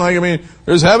 purgatory, man. Like, I mean,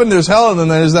 there's heaven, there's hell, and then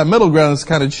there's that middle ground that's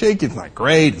kind of shaky. It's not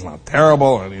great, it's not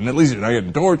terrible. I mean, at least you're not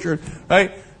getting tortured,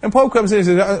 right? And Pope comes in and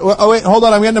says, oh, wait, hold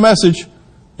on, I'm getting a message.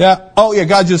 Yeah, oh, yeah,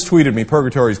 God just tweeted me,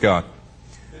 purgatory's gone.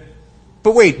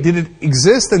 But wait, did it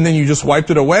exist and then you just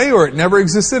wiped it away, or it never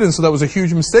existed and so that was a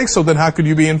huge mistake, so then how could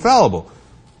you be infallible?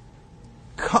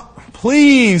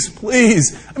 Please.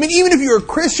 I mean, even if you're a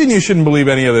Christian, you shouldn't believe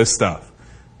any of this stuff.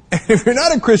 And if you're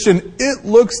not a Christian, it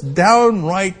looks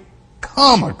downright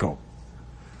comical.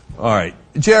 All right.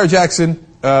 J.R. Jackson,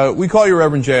 we call you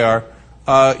Reverend J.R.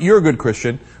 You're a good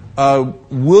Christian.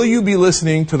 Will you be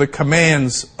listening to the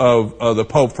commands of the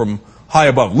Pope from high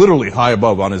above, literally high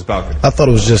above on his balcony? I thought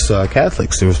it was just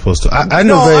Catholics they were supposed to. I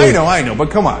know,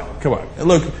 but come on.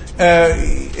 Look,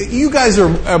 you guys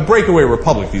are a breakaway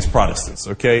republic, these Protestants,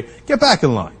 okay? Get back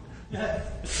in line.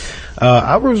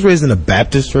 I was raised in a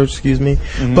Baptist church, excuse me.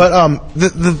 Mm-hmm. But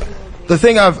the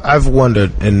thing I've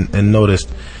wondered and noticed,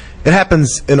 it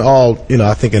happens in all,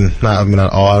 I think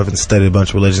not all, I haven't studied a bunch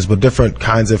of religions, but different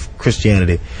kinds of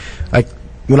Christianity. Like,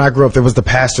 when I grew up, there was the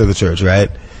pastor of the church, right?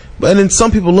 And then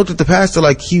some people looked at the pastor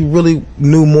like he really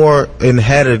knew more and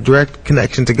had a direct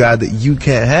connection to God that you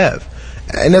can't have.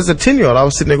 And as a 10-year-old, I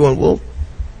was sitting there going, well,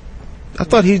 I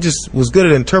thought he just was good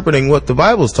at interpreting what the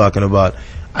Bible's talking about.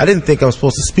 I didn't think I was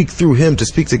supposed to speak through him to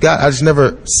speak to God. I just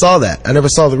never saw that. I never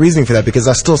saw the reasoning for that because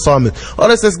I still saw him as,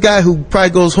 that's this guy who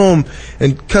probably goes home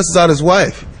and cusses out his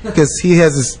wife because he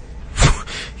has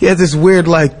this weird,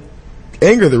 like,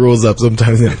 anger that rolls up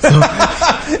sometimes in it. So,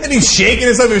 and he's shaking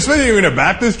and stuff, especially in a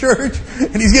Baptist church,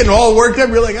 and he's getting all worked up.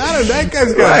 You're like, that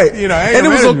guy's got, right. anger and it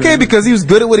was okay because he was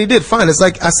good at what he did. Fine. It's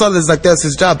like, I saw this like that's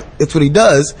his job. It's what he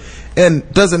does. And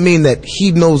doesn't mean that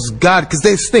he knows God. Because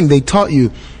this thing, they taught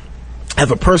you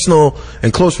have a personal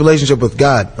and close relationship with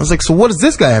God. I was like, so what does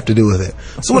this guy have to do with it?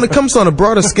 So when it comes on a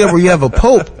broader scale where you have a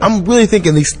pope, I'm really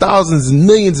thinking these thousands and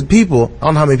millions of people. I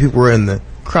don't know how many people were in the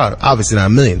crowd. Obviously not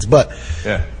millions. But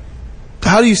yeah.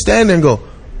 How do you stand there and go,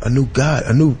 a new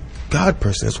God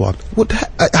person has walked?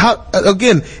 How,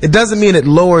 again, it doesn't mean it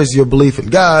lowers your belief in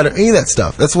God or any of that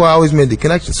stuff. That's why I always made the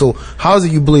connection. So how is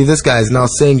it you believe this guy is now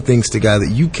saying things to God that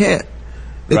you can't?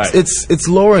 It's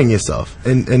lowering yourself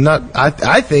and not,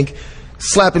 I think,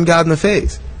 slapping God in the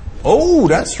face. Oh,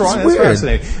 that's strong. That's weird.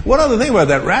 Fascinating. One other thing about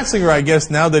that, Ratzinger, I guess,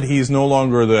 now that he's no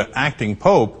longer the acting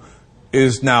pope,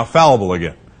 is now fallible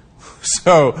again.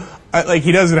 So,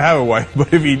 he doesn't have a wife,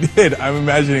 but if he did, I'm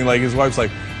imagining, his wife's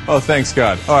like, oh, thanks,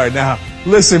 God. All right, now,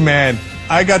 listen, man,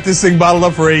 I got this thing bottled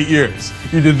up for 8 years.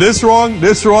 You did this wrong,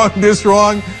 this wrong, this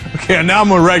wrong. Okay, now I'm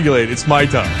going to regulate. It's my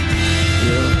time.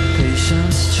 Your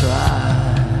patience tried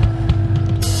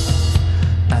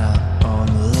out on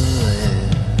the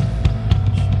ledge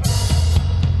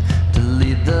to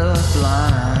lead the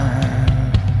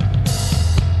blind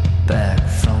back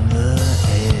from the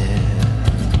edge.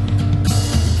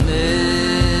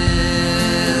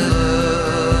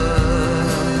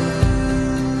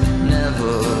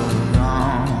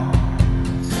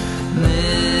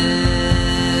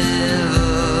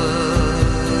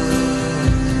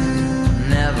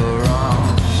 Never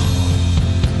wrong.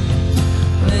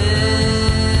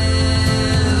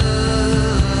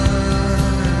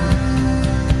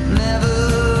 Never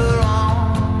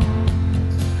wrong.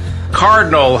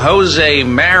 Cardinal Jose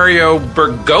Mario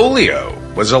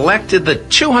Bergoglio was elected the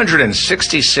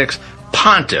 266th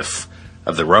pontiff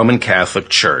of the Roman Catholic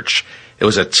Church. It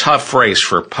was a tough race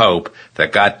for Pope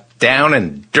that got down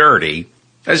and dirty,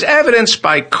 as evidenced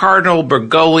by Cardinal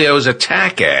Bergoglio's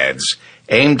attack ads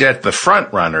aimed at the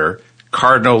frontrunner,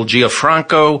 Cardinal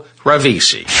Gianfranco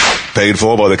Ravisi. Paid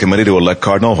for by the committee to elect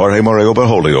Cardinal Jorge Mario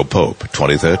Bergoglio, Pope,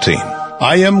 2013.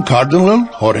 I am Cardinal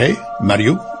Jorge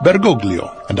Mario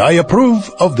Bergoglio, and I approve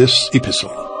of this epistle.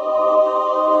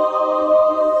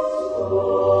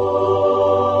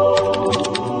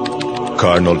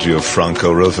 Cardinal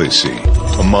Gianfranco Ravisi,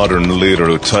 a modern leader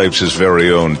who types his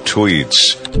very own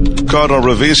tweets. Cardinal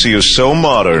Ravisi is so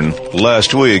modern,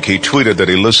 last week he tweeted that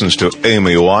he listens to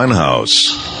Amy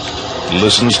Winehouse.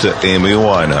 Listens to Amy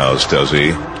Winehouse, does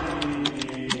he?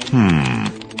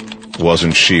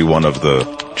 Wasn't she one of the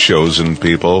chosen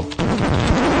people?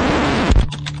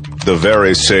 The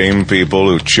very same people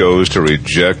who chose to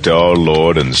reject our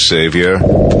Lord and Savior?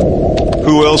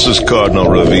 Who else is Cardinal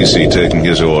Ravisi taking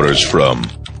his orders from?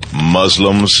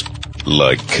 Muslims?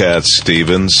 Like Cat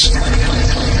Stevens?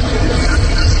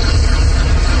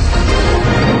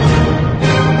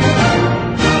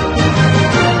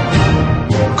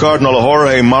 Cardinal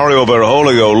Jorge Mario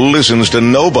Bergoglio listens to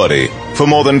nobody. For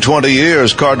more than 20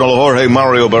 years, Cardinal Jorge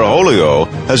Mario Bergoglio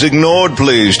has ignored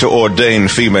pleas to ordain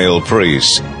female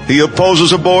priests. He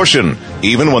opposes abortion,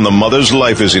 even when the mother's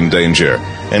life is in danger,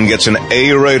 and gets an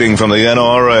A rating from the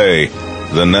NRA,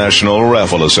 the National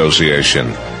Raffle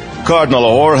Association. Cardinal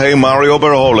Jorge Mario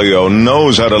Bergoglio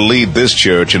knows how to lead this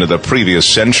church into the previous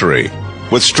century.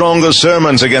 With stronger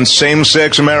sermons against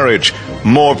same-sex marriage,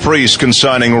 more priests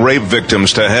consigning rape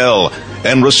victims to hell,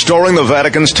 and restoring the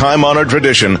Vatican's time-honored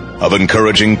tradition of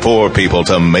encouraging poor people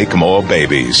to make more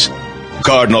babies.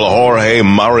 Cardinal Jorge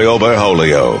Mario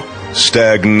Bergoglio.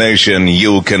 Stagnation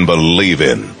you can believe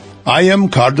in. I am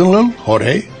Cardinal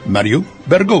Jorge Mario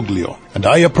Bergoglio, and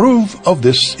I approve of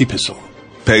this epistle.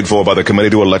 Paid for by the committee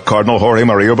to elect Cardinal Jorge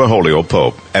Mario Bergoglio,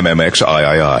 Pope,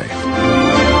 MMXIII.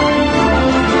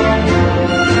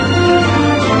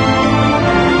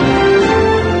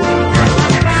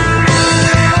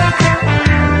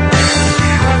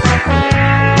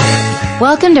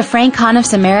 Welcome to Frank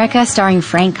Conniff's America, starring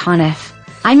Frank Conniff.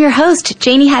 I'm your host,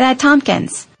 Janie Haddad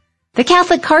Tompkins. The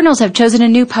Catholic Cardinals have chosen a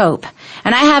new pope,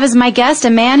 and I have as my guest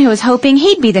a man who is hoping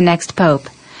he'd be the next pope.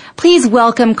 Please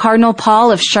welcome Cardinal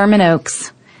Paul of Sherman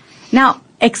Oaks. Now,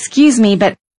 excuse me,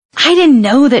 but I didn't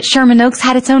know that Sherman Oaks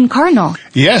had its own cardinal.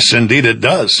 Yes, indeed it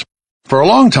does. For a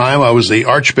long time, I was the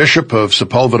Archbishop of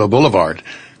Sepulveda Boulevard,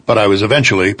 but I was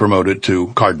eventually promoted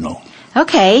to Cardinal.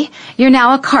 Okay, you're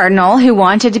now a cardinal who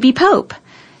wanted to be pope.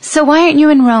 So why aren't you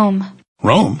in Rome?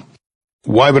 Rome?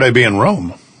 Why would I be in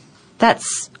Rome?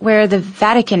 That's where the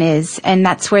Vatican is, and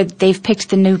that's where they've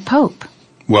picked the new pope.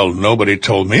 Well, nobody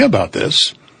told me about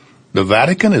this. The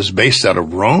Vatican is based out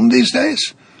of Rome these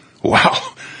days?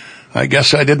 Wow, I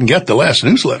guess I didn't get the last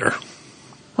newsletter.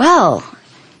 Well,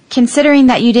 considering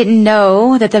that you didn't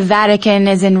know that the Vatican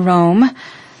is in Rome,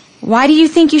 why do you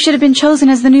think you should have been chosen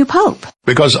as the new pope?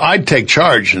 Because I'd take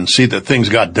charge and see that things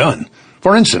got done.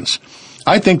 For instance,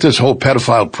 I think this whole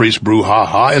pedophile priest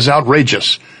brouhaha is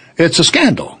outrageous. It's a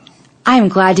scandal. I'm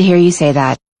glad to hear you say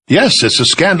that. Yes, it's a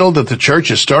scandal that the church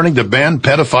is starting to ban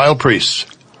pedophile priests.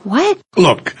 What?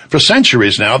 Look, for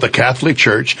centuries now, the Catholic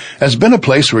Church has been a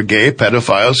place where gay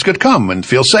pedophiles could come and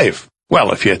feel safe.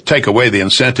 Well, if you take away the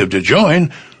incentive to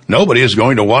join, nobody is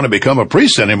going to want to become a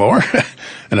priest anymore.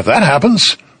 And if that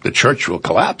happens, the church will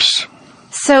collapse.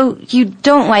 So you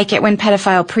don't like it when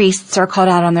pedophile priests are called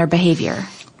out on their behavior?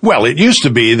 Well, it used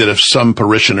to be that if some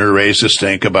parishioner raised a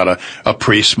stink about a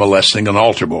priest molesting an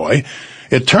altar boy,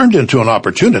 it turned into an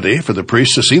opportunity for the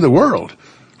priest to see the world,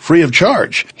 free of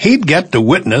charge. He'd get to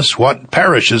witness what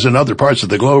parishes in other parts of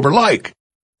the globe are like.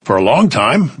 For a long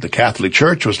time, the Catholic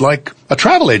Church was like a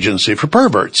travel agency for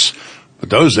perverts,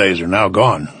 but those days are now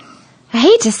gone. I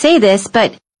hate to say this,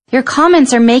 but your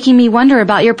comments are making me wonder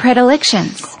about your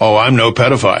predilections. Oh, I'm no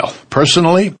pedophile.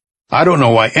 Personally, I don't know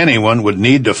why anyone would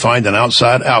need to find an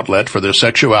outside outlet for their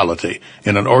sexuality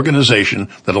in an organization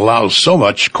that allows so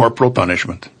much corporal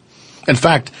punishment. In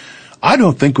fact, I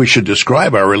don't think we should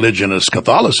describe our religion as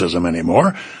Catholicism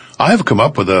anymore. I have come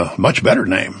up with a much better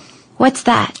name. What's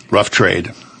that? Rough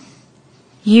trade.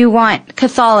 You want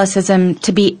Catholicism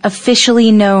to be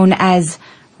officially known as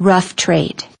rough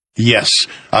trade? Yes,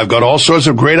 I've got all sorts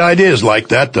of great ideas like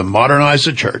that to modernize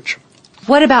the church.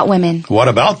 What about women? What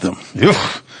about them?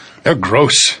 Ugh, they're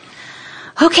gross.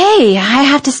 Okay, I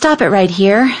have to stop it right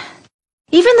here.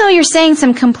 Even though you're saying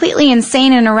some completely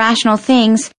insane and irrational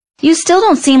things, you still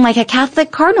don't seem like a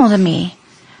Catholic cardinal to me.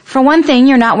 For one thing,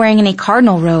 you're not wearing any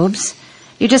cardinal robes.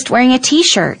 You're just wearing a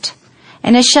t-shirt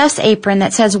and a chef's apron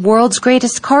that says World's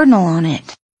Greatest Cardinal on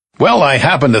it. Well, I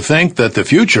happen to think that the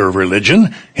future of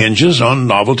religion hinges on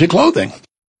novelty clothing.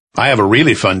 I have a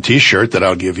really fun t-shirt that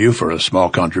I'll give you for a small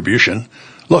contribution.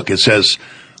 Look, it says,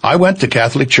 I went to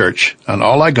Catholic Church and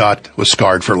all I got was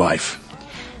scarred for life.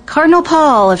 Cardinal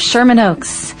Paul of Sherman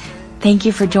Oaks, thank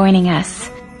you for joining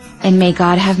us. And may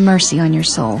God have mercy on your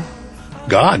soul.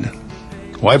 God?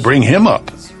 Why bring him up?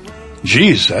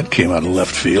 Geez, that came out of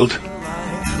left field.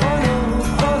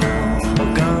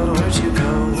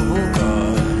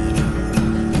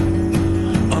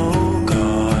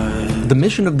 The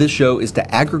mission of this show is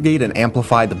to aggregate and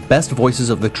amplify the best voices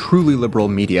of the truly liberal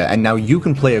media, and now you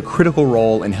can play a critical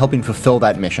role in helping fulfill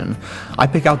that mission. I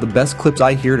pick out the best clips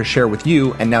I hear to share with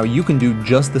you, and now you can do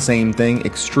just the same thing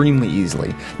extremely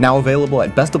easily. Now available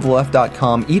at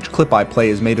bestoftheleft.com, each clip I play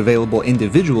is made available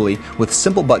individually with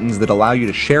simple buttons that allow you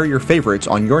to share your favorites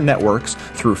on your networks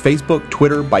through Facebook,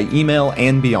 Twitter, by email,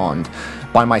 and beyond.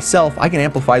 By myself, I can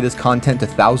amplify this content to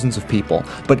thousands of people,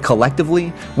 but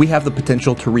collectively, we have the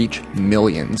potential to reach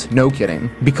millions. No kidding.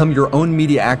 Become your own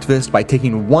media activist by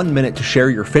taking 1 minute to share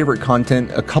your favorite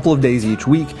content a couple of days each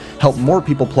week, help more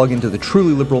people plug into the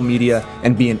truly liberal media,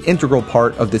 and be an integral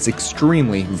part of this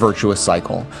extremely virtuous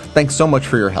cycle. Thanks so much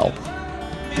for your help.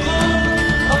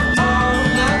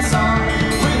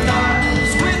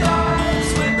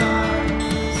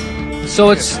 So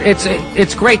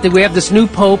it's great that we have this new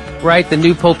pope, right? The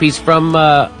new pope, he's from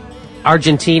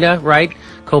Argentina, right?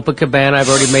 Copacabana. I've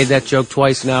already made that joke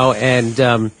twice now.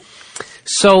 And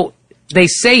so they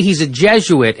say he's a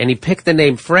Jesuit, and he picked the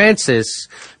name Francis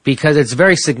because it's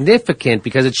very significant,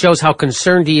 because it shows how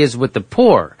concerned he is with the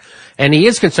poor. And he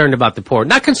is concerned about the poor.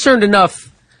 Not concerned enough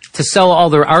to sell all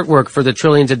their artwork for the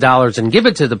trillions of dollars and give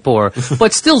it to the poor,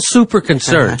 but still super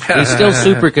concerned. He's still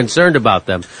super concerned about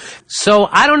them. So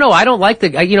I don't know. I don't like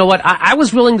the, you know what, I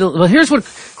was willing to, well, here's what,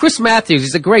 Chris Matthews,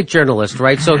 he's a great journalist,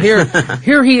 right? So here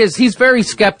he is, he's very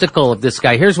skeptical of this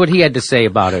guy. Here's what he had to say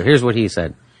about it. Here's what he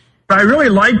said. I really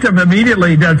liked him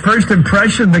immediately. That first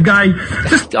impression, the guy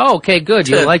just... Oh, okay, good.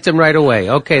 You liked him right away.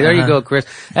 Okay, there you go, Chris.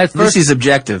 At first, he's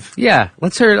objective. Yeah,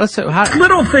 let's hear how...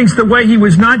 Little things, the way he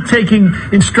was not taking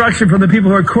instruction from the people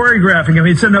who are choreographing him.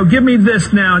 He said, no, give me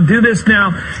this now, do this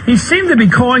now. He seemed to be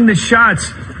calling the shots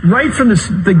right from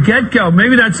the get-go.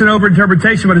 Maybe that's an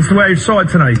overinterpretation, but it's the way I saw it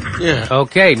tonight. Yeah.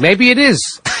 Okay, maybe it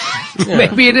is.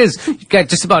 Maybe it is. You've got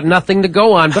just about nothing to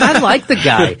go on, but I like the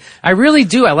guy. I really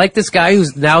do. I like this guy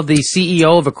who's now the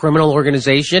CEO of a criminal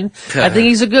organization. I think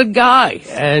he's a good guy.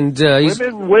 And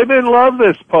women love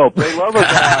this Pope. They love a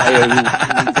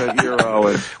guy who's a hero.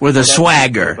 And with a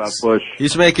swagger. About Bush.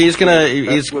 That's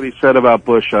what he said about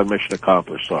Bush on Mission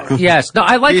Accomplished. Sorry. Yes. No,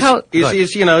 I like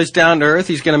he's down to earth.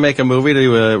 He's going to make a movie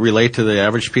to relate to the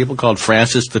average people called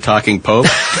Francis the Talking Pope.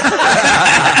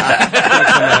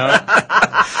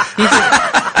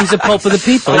 He's a pope of the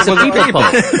people. He's a people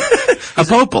pope. A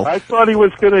popal. I thought he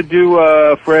was going to do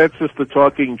Francis the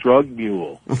Talking Drug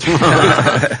Mule.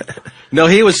 No,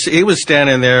 he was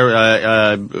standing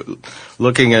there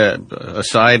looking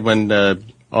aside when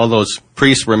all those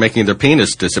priests were making their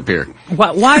penis disappear.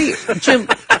 Why, Jim?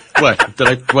 What?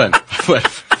 What?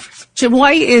 Jim,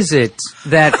 why is it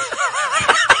that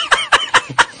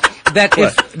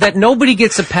nobody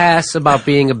gets a pass about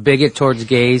being a bigot towards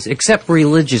gays except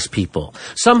religious people?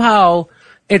 Somehow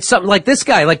it's something like this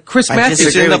guy, like Chris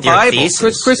Matthews. It's in the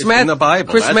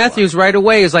Bible. Chris Matthews right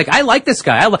away is like, I like this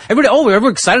guy. Everybody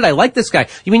excited. I like this guy.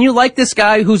 You mean you like this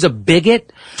guy who's a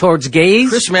bigot towards gays?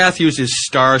 Chris Matthews is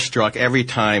starstruck every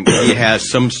time he has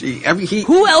some.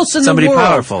 Who else in somebody the world?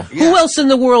 Powerful. Yeah. Who else in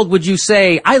the world would you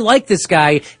say I like this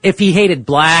guy if he hated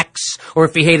blacks or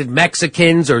if he hated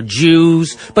Mexicans or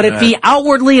Jews? But if he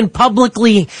outwardly and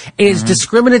publicly is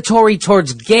discriminatory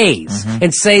towards gays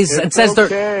and says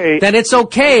then it's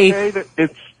okay.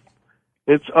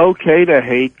 It's okay to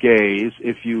hate gays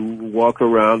if you walk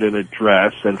around in a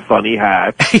dress and funny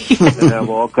hats and have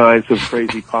all kinds of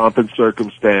crazy pomp and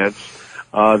circumstance.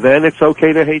 Then it's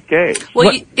okay to hate gays.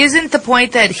 Well, isn't the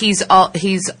point that he's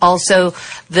also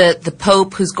the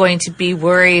Pope who's going to be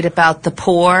worried about the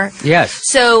poor? Yes.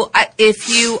 So if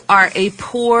you are a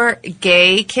poor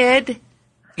gay kid,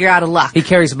 you're out of luck. He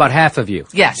carries about half of you.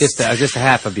 Yes. Just a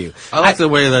half of you. I like the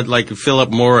way that, like,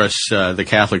 Philip Morris, the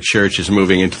Catholic Church is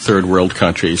moving into third world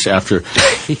countries after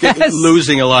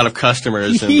losing a lot of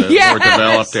customers in the more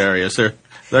developed areas. They're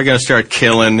going to start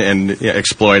killing and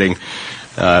exploiting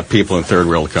people in third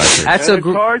world countries.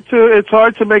 It's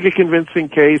hard to make a convincing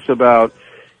case about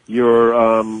your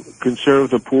concern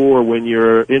with the poor when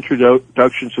your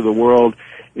introduction to the world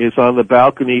is on the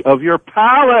balcony of your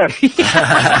palace. Come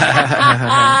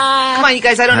on, you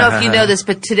guys, I don't know if you know this,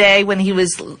 but today when he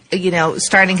was,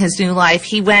 starting his new life,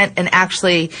 he went and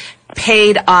actually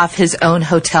paid off his own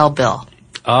hotel bill.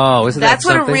 Oh, isn't That's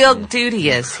that what a real dude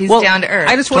he is. He's down to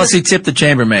earth. Plus, he tipped the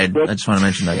chambermaid. I just want to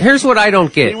mention that. Here's what I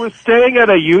don't get. He was staying at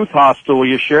a youth hostel where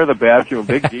you share the bathroom.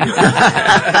 Big deal.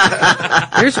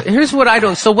 Here's what I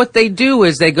don't. So what they do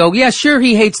is they go, yeah, sure,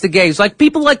 he hates the gays. Like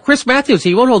people like Chris Matthews,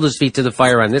 he won't hold his feet to the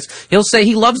fire on this. He'll say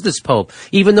he loves this Pope,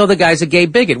 even though the guy's a gay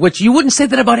bigot. Which you wouldn't say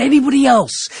that about anybody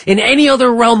else in any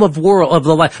other realm of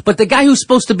the life. But the guy who's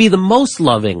supposed to be the most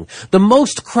loving, the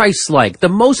most Christ-like, the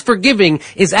most forgiving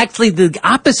is actually the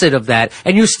opposite of that.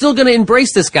 And you're still going to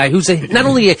embrace this guy who's not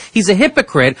only he's a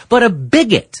hypocrite, but a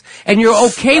bigot. And you're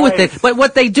okay with it. But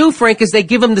what they do, Frank, is they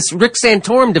give him this Rick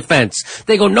Santorum defense.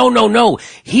 They go, no.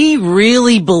 He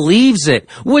really believes it,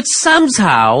 which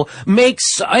somehow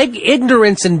makes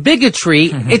ignorance and bigotry,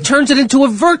 it turns it into a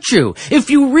virtue. If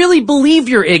you really believe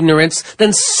your ignorance,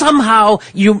 then somehow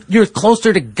you're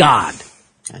closer to God.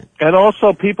 And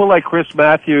also, people like Chris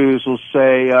Matthews will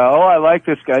say, I like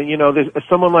this guy.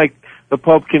 Someone like the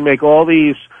Pope can make all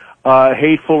these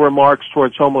hateful remarks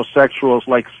towards homosexuals,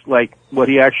 like what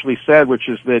he actually said, which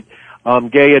is that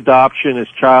gay adoption is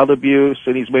child abuse,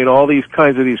 and he's made all these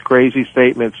kinds of these crazy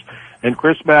statements. And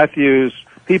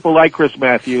people like Chris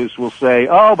Matthews will say,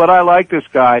 but I like this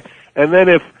guy. And then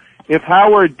if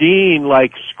Howard Dean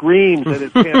screams at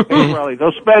his campaign rally,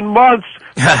 they'll spend months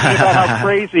talking about how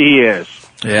crazy he is.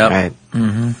 Yeah.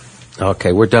 Right.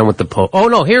 Okay, we're done with the Pope. Oh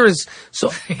no,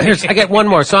 I got one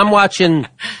more. So I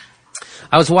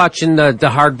was watching the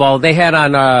hardball. They had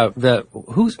on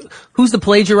who's the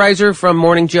plagiarizer from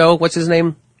Morning Joe? What's his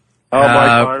name?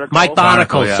 Mike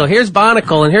Barnicle. Yeah. So here's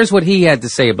Barnicle, and here's what he had to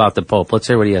say about the Pope. Let's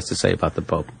hear what he has to say about the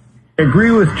Pope. I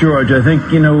agree with George. I think,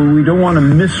 we don't want to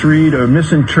misread or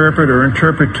misinterpret or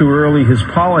interpret too early his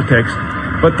politics.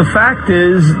 But the fact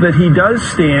is that he does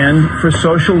stand for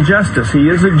social justice. He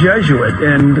is a Jesuit.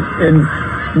 And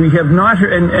We have not,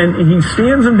 and he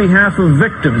stands on behalf of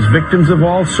victims of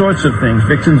all sorts of things,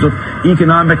 victims of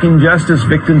economic injustice,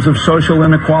 victims of social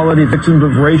inequality, victims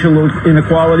of racial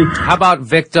inequality. How about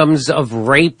victims of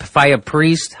rape by a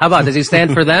priest? How about, does he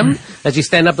stand for them? Does he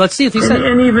stand up? Let's see if he said.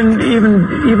 And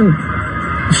even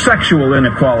sexual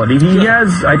inequality. He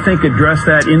has, I think, addressed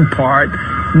that in part,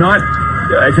 not,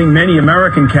 I think many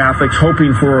American Catholics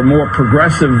hoping for a more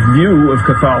progressive view of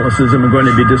Catholicism are going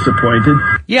to be disappointed.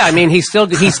 Yeah, I mean, he's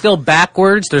still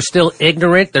backwards, they're still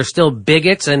ignorant, they're still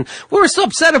bigots, and we're so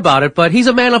upset about it, but he's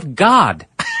a man of God.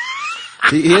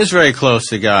 He is very close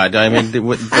to God. I mean,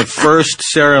 the first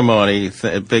ceremony,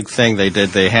 big thing they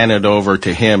did, they handed over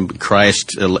to him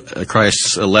Christ's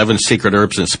 11 secret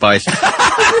herbs and spices.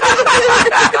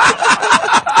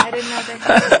 I didn't know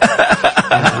that.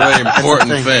 Very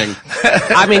important thing.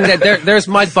 I mean, there's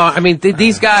Mike Bond. I mean,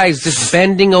 these guys just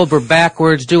bending over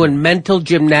backwards, doing mental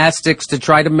gymnastics to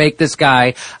try to make this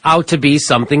guy out to be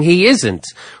something he isn't,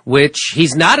 which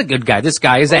he's not a good guy. This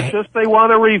guy is they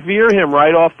want to revere him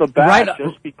right off the bat,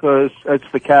 just because it's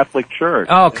the Catholic Church.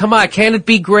 Oh, come on. Can it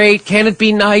be great? Can it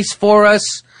be nice for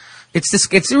us?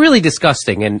 It's really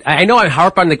disgusting, and I know I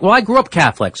harp on I grew up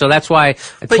Catholic, so that's why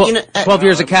 12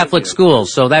 years of Catholic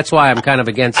schools, so that's why I'm kind of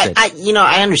against it.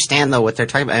 I understand though what they're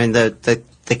talking about. I mean,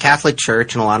 the Catholic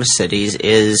Church in a lot of cities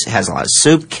has a lot of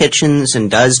soup kitchens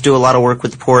and does do a lot of work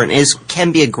with the poor and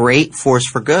can be a great force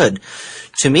for good.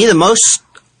 To me, the most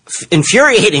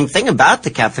infuriating thing about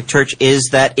the Catholic Church is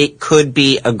that it could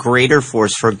be a greater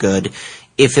force for good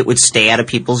if it would stay out of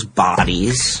people's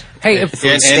bodies. Hey, and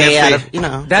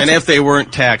if they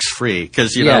weren't tax-free,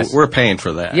 because, we're paying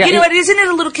for that. You know what, isn't it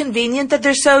a little convenient that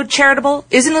they're so charitable?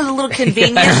 Isn't it a little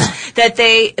convenient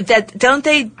that don't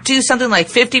they do something like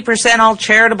 50% all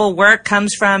charitable work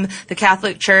comes from the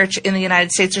Catholic Church in the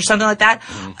United States or something like that?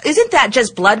 Isn't that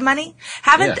just blood money?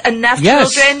 Haven't enough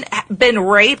children been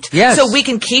raped so we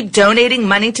can keep donating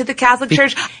money to the Catholic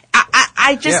Church?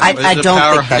 I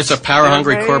don't think it's a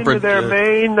power-hungry corporate.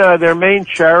 Their main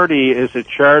charity is a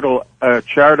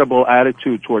charitable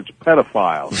attitude towards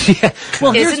pedophiles.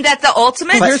 Well, isn't that the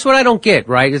ultimate? Here's what I don't get,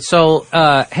 right? It's so,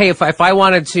 hey, if I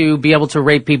wanted to be able to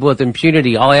rape people with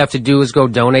impunity, all I have to do is go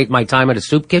donate my time at a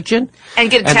soup kitchen. And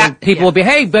get then people will be,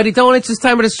 hey, but he donates his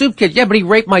time at a soup kitchen. Yeah, but he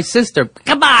raped my sister.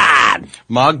 Come on!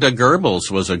 Magda Goebbels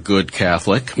was a good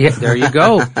Catholic. Yeah, there you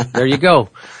go. There you go.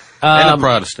 And a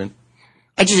Protestant.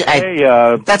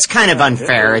 That's kind of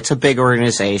unfair. It's a big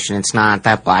organization. It's not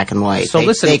that black and white. So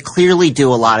they clearly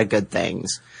do a lot of good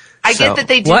things. I get that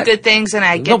they do good things, and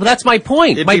I get. No, but that's my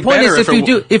point. My point is,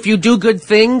 if you do good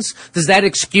things, does that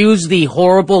excuse the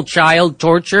horrible child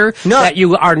torture that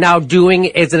you are now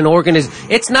doing as an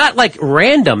organization? It's not like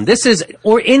random. This is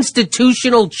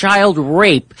institutional child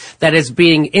rape that is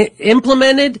being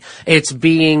implemented. It's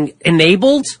being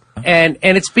enabled. And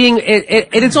it's being,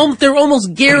 they're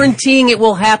almost guaranteeing it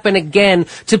will happen again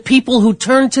to people who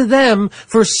turn to them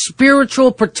for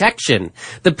spiritual protection.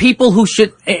 The people who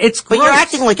should, it's gross. But you're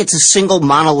acting like it's a single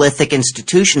monolithic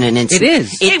institution, and it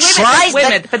is.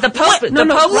 But the Pope,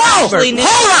 actually knew.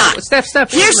 Hold on.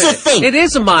 Steph. Here's the thing. It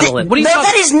is a monolith. What are you talking?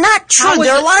 That is not true.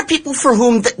 There are a lot of people for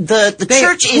whom the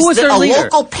church is a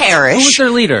local parish. Who is their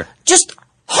leader? Just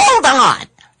hold on.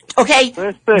 Okay,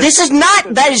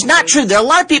 that is not true. There are a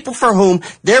lot of people for whom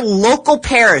their local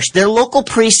parish, their local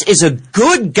priest is a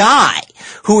good guy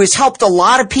who has helped a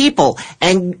lot of people,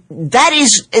 and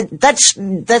that's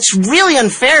really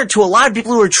unfair to a lot of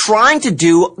people who are trying to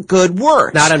do good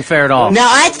work. Not unfair at all. Now,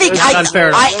 I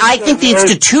think the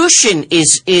institution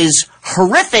is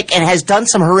horrific and has done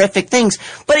some horrific things,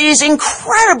 but it is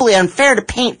incredibly unfair to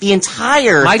paint the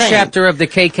entire My thing. chapter of the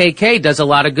KKK does a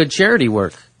lot of good charity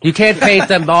work. You can't paint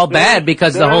them all bad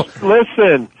because the whole.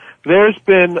 Listen, there's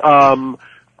been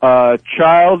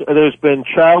child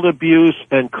abuse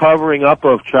and covering up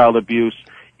of child abuse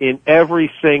in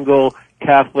every single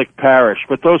Catholic parish,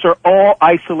 but those are all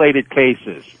isolated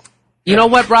cases. You know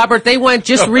what, Robert? They went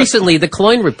just recently, the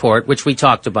Cloyne Report, which we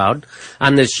talked about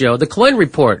on this show, the Cloyne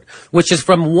Report, which is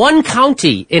from one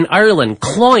county in Ireland,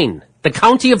 Cloyne. The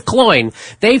county of Cloyne,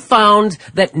 they found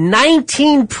that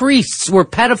 19 priests were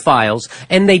pedophiles,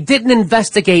 and they didn't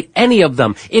investigate any of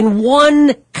them in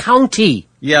one county.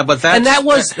 Yeah, but that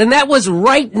was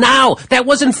right now. That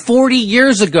wasn't 40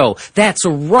 years ago. That's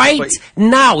right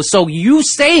now. So you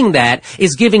saying that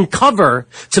is giving cover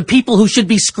to people who should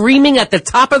be screaming at the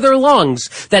top of their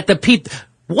lungs that the people.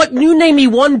 You name me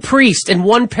one priest in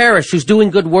one parish who's doing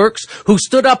good works who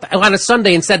stood up on a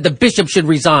Sunday and said the bishop should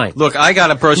resign. Look, I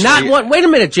got a person. Wait a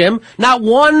minute, Jim. Not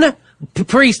one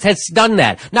priest has done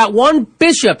that. Not one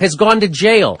bishop has gone to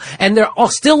jail. And they're all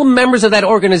still members of that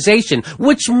organization,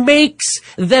 which makes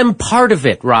them part of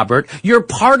it, Robert. You're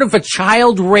part of a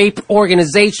child rape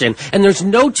organization, and there's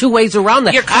no two ways around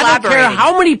that. You're I don't care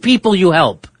how many people you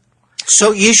help.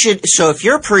 So if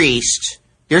you're a priest,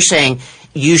 you're saying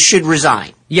you should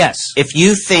resign. Yes. If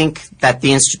you think that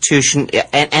the institution,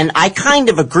 and I kind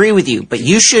of agree with you, but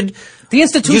you should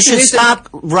stop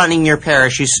running your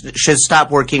parish. You should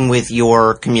stop working with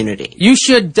your community. You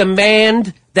should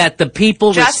demand that the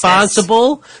people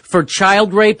responsible for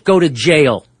child rape go to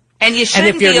jail. And you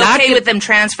shouldn't be okay with them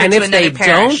transferred to another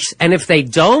parish. And if they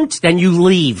don't, then you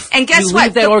leave. And guess you what?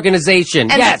 leave that organization.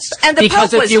 And the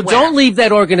because Pope if you don't leave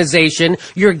that organization,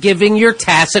 you're giving your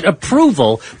tacit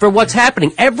approval for what's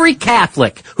happening. Every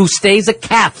Catholic who stays a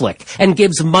Catholic and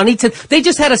gives money to... They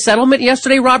just had a settlement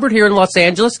yesterday, Robert, here in Los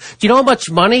Angeles. Do you know how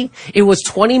much money? It was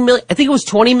 $20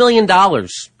 million.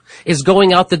 Is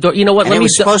going out the door. You know what? And it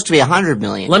was supposed to be $100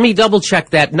 million. Let me double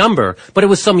check that number, but it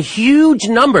was some huge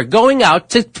number going out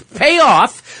to pay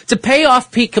off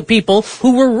people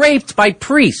who were raped by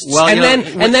priests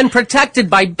and then protected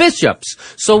by bishops.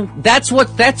 So that's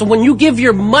when you give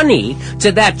your money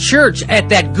to that church at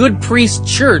that good priest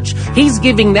church, he's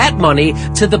giving that money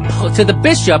to the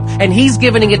bishop, and he's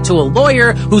giving it to a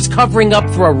lawyer who's covering up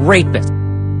for a rapist.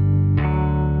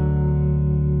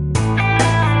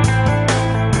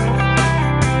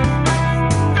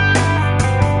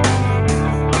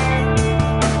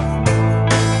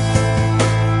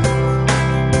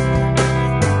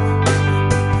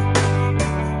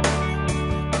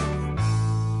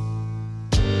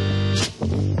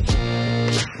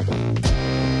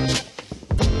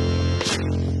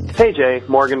 Hey Jay,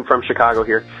 Morgan from Chicago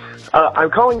here. I'm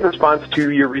calling in response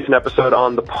to your recent episode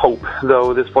on the Pope,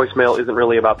 though this voicemail isn't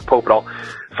really about the Pope at all.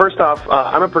 First off,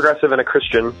 I'm a progressive and a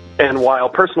Christian, and while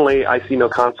personally I see no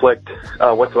conflict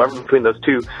whatsoever between those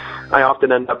two, I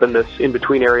often end up in this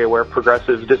in-between area where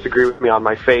progressives disagree with me on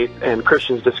my faith and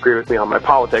Christians disagree with me on my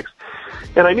politics.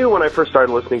 And I knew when I first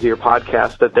started listening to your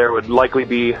podcast that there would likely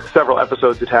be several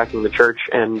episodes attacking the church,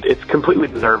 and it's completely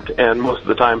deserved, and most of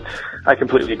the time I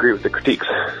completely agree with the critiques.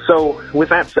 So, with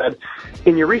that said,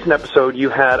 in your recent episode you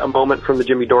had a moment from the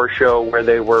Jimmy Dore show where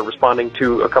they were responding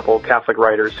to a couple of Catholic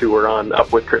writers who were on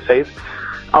Up with Chris Hayes.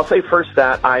 I'll say first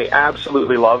that I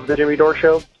absolutely love the Jimmy Dore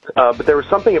show, but there was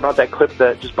something about that clip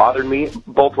that just bothered me,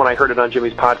 both when I heard it on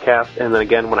Jimmy's podcast and then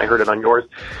again when I heard it on yours.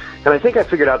 And I think I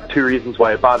figured out the two reasons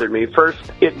why it bothered me.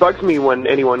 First, it bugs me when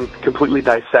anyone completely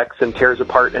dissects and tears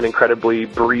apart an incredibly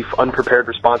brief, unprepared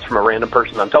response from a random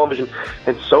person on television,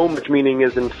 and so much meaning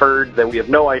is inferred that we have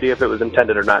no idea if it was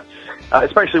intended or not,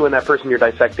 especially when that person you're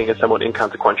dissecting is somewhat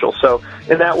inconsequential. So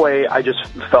in that way, I just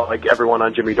felt like everyone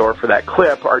on Jimmy Dore for that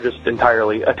clip are just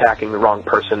entirely attacking the wrong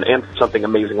person and something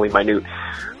amazingly minute.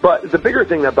 But the bigger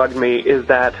thing that bugged me is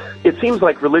that it seems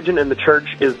like religion and the church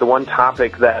is the one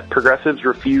topic that progressives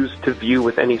refuse to view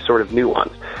with any sort of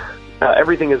nuance.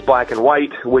 Everything is black and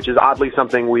white, which is oddly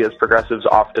something we as progressives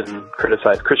often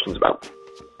criticize Christians about.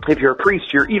 If you're a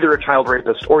priest, you're either a child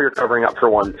rapist or you're covering up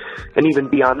for one. And even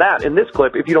beyond that, in this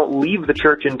clip, if you don't leave the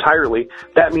church entirely,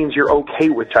 that means you're okay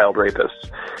with child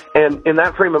rapists. And in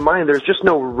that frame of mind, there's just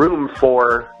no room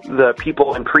for the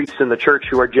people and priests in the church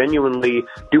who are genuinely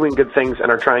doing good things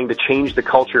and are trying to change the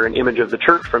culture and image of the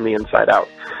church from the inside out.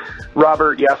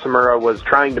 Robert Yasamura was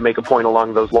trying to make a point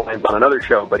along those lines on another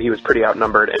show, but he was pretty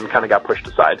outnumbered and kind of got pushed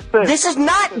aside.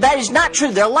 That is not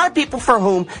true. There are a lot of people for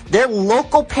whom their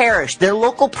local parish, their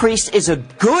local priest is a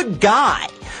good guy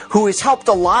who has helped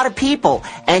a lot of people,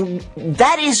 and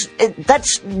that's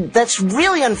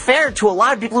really unfair to a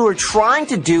lot of people who are trying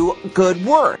to do good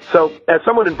work. So, as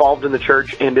someone involved in the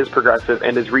church and is progressive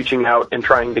and is reaching out and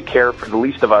trying to care for the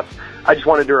least of us, I just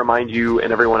wanted to remind you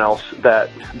and everyone else that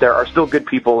there are still good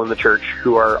people in the church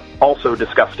who are also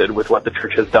disgusted with what the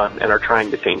church has done and are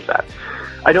trying to change that.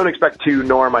 I don't expect to,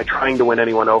 nor am I trying to win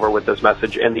anyone over with this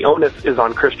message, and the onus is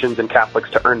on Christians and Catholics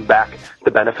to earn back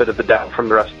the benefit of the doubt from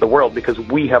the rest of the world because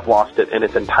we have lost it and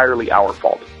it's entirely our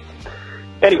fault.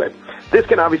 Anyway, this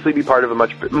can obviously be part of a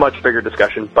much bigger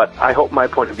discussion, but I hope my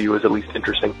point of view is at least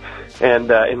interesting. And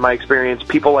in my experience,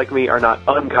 people like me are not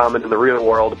uncommon in the real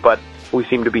world, but we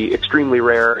seem to be extremely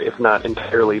rare, if not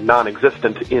entirely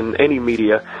non-existent in any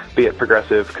media, be it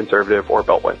progressive, conservative, or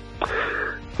beltway.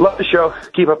 Love the show.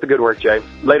 Keep up the good work, Jay.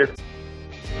 Later.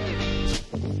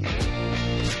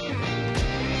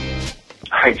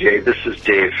 Hi, Jay. This is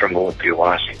Dave from Olympia,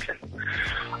 Washington.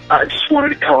 I just wanted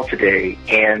to call today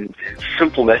and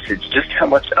simple message just how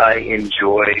much I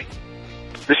enjoy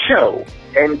the show,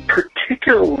 and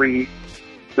particularly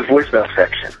the voicemail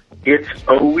section. it's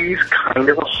always kind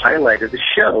of a highlight of the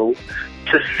show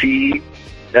to see,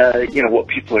 what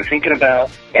people are thinking about.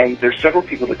 And there's several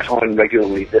people that call in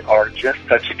regularly that are just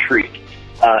such a treat.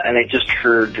 And I just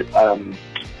heard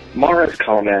Mara's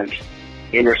comment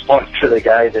in response to the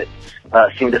guy that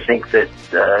seemed to think that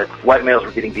white males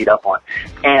were getting beat up on.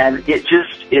 And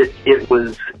it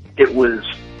was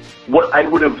what I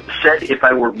would have said if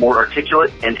I were more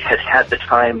articulate and had the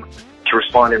time to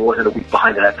respond and wasn't a week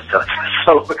behind that episode.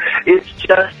 So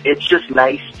it's just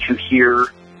nice to hear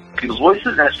people's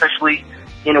voices, and especially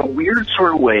in a weird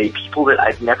sort of way, people that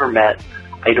I've never met.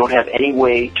 I don't have any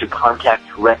way to contact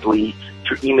directly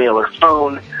through email or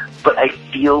phone, but I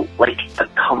feel like a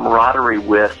camaraderie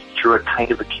with through a kind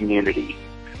of a community.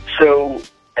 So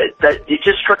that it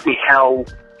just struck me how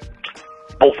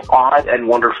both odd and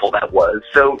wonderful that was.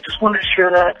 So just wanted to share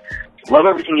that. Love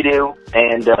everything you do,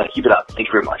 and keep it up. Thank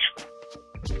you very much.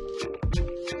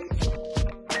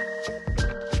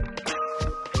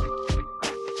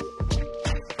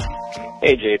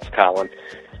 Hey, Jay, it's Colin.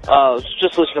 I was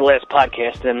just listening to the last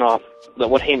podcast and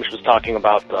what Hamish was talking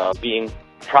about being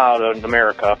proud of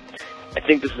America. I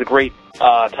think this is a great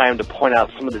time to point out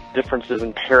some of the differences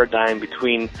in paradigm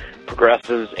between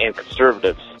progressives and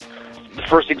conservatives. The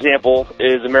first example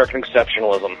is American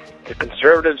exceptionalism. The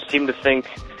conservatives seem to think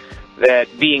that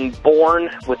being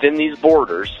born within these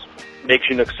borders makes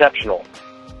you exceptional.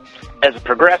 As a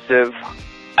progressive,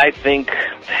 I think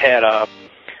that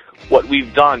what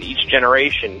we've done each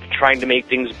generation trying to make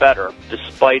things better,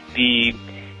 despite the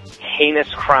heinous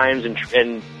crimes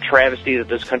and travesty that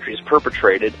this country has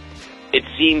perpetrated, it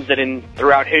seems that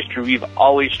throughout history we've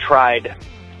always tried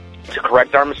to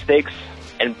correct our mistakes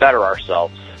and better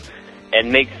ourselves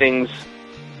and make things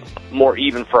more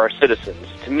even for our citizens.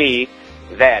 To me,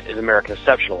 that is American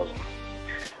exceptionalism.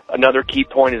 Another key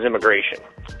point is immigration.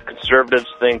 Conservatives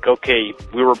think, okay,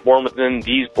 we were born within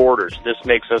these borders. This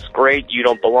makes us great. You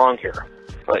don't belong here.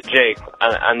 But Jay,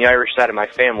 on the Irish side of my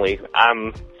family,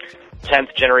 I'm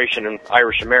 10th generation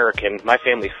Irish American. My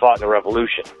family fought in the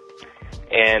Revolution.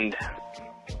 And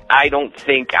I don't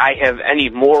think I have any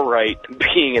more right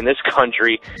being in this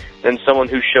country than someone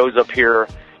who shows up here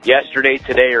yesterday,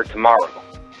 today, or tomorrow.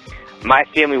 My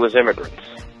family was immigrants.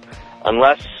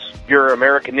 Unless you're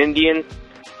American Indian,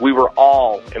 we were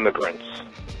all immigrants.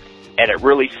 And it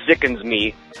really sickens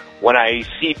me when I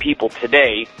see people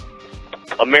today,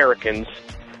 Americans,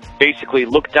 basically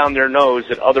look down their nose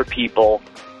at other people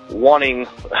wanting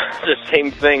the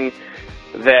same thing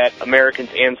that Americans'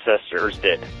 ancestors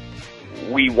did.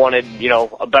 We wanted,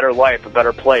 a better life, a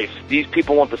better place. These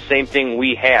people want the same thing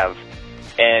we have.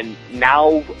 And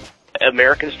now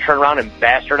Americans turn around and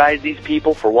bastardize these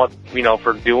people for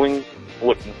for doing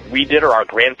what we did or our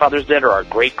grandfathers did or our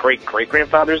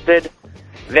great-great-great-grandfathers did.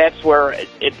 That's where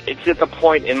it's at the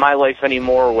point in my life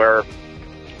anymore where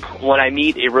when I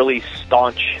meet a really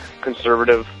staunch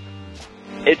conservative,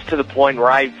 it's to the point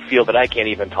where I feel that I can't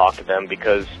even talk to them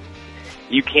because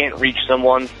you can't reach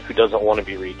someone who doesn't want to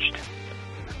be reached.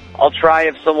 I'll try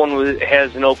if someone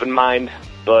has an open mind,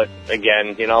 but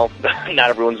again, not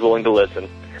everyone's willing to listen.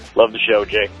 Love the show,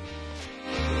 Jay.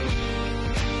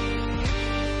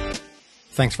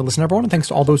 Thanks for listening, everyone, and thanks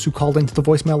to all those who called into the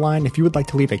voicemail line. If you would like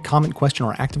to leave a comment, question,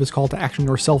 or activist call to action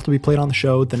yourself to be played on the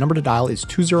show, the number to dial is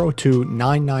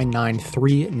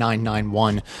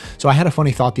 202-999-3991. So I had a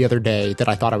funny thought the other day that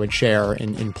I thought I would share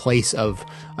in place of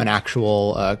an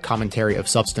actual commentary of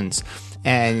substance.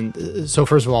 And so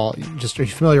first of all, just are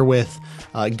you familiar with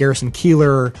Garrison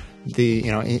Keillor, the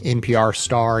NPR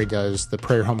star? He does the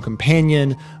Prairie Home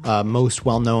Companion, most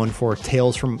well known for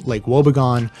Tales from Lake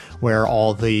Wobegon, where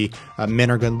all the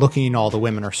men are good looking, all the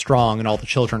women are strong, and all the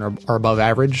children are above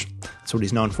average. That's what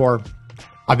he's known for.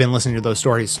 I've been listening to those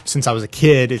stories since I was a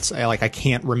kid. It's like I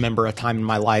can't remember a time in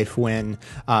my life when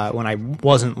I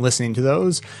wasn't listening to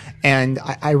those. And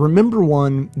I remember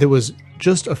one that was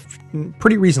just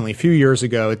pretty recently, a few years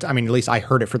ago. At least I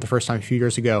heard it for the first time a few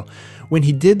years ago, when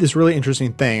he did this really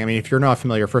interesting thing. If you're not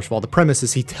familiar, first of all, the premise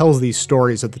is he tells these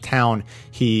stories of the town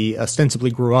he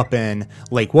ostensibly grew up in,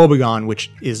 Lake Wobegon,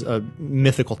 which is a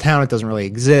mythical town. It doesn't really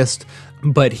exist,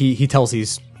 but he tells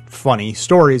these funny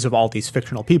stories of all these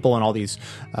fictional people and all these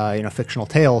fictional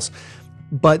tales.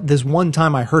 But this one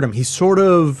time I heard him, he sort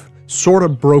of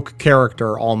broke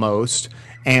character almost,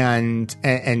 and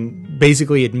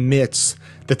basically admits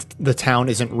that the town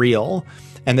isn't real,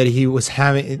 and that he was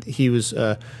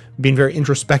being very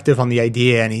introspective on the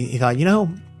idea, and he thought,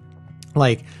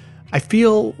 I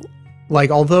feel like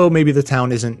although maybe the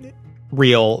town isn't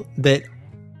real, that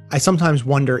I sometimes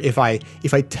wonder if I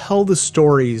tell the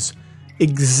stories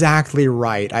exactly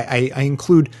right, I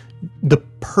include the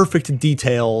perfect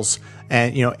details,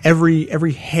 and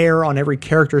every hair on every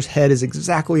character's head is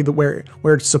exactly where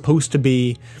it's supposed to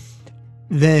be,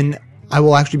 then I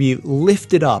will actually be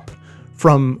lifted up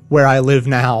from where I live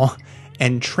now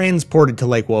and transported to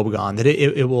Lake Wobegon, that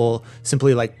it will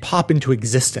simply like pop into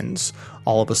existence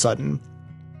all of a sudden.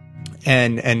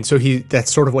 And so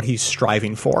that's sort of what he's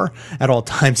striving for at all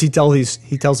times. He tells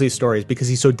these stories because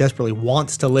he so desperately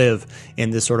wants to live in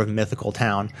this sort of mythical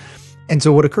town. And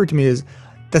so what occurred to me is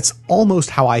that's almost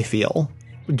how I feel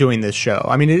doing this show.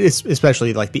 I mean, it is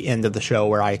especially like the end of the show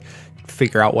where I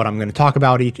figure out what I'm going to talk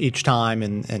about each time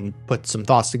and put some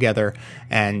thoughts together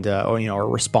and or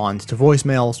respond to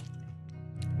voicemails,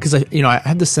 because I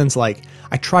have this sense like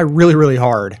I try really, really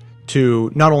hard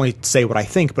to not only say what I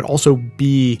think but also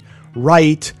be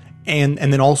right and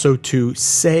then also to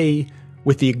say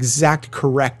with the exact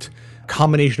correct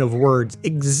combination of words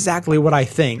exactly what I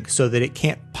think, so that it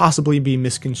can't possibly be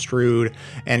misconstrued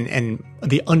and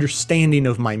the understanding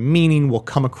of my meaning will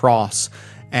come across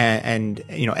and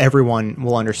everyone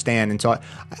will understand. And so I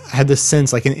had this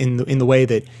sense like in the way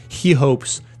that he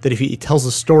hopes that if he tells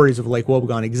the stories of Lake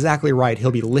Wobegon exactly right,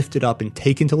 he'll be lifted up and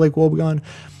taken to Lake Wobegon.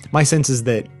 My sense is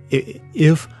that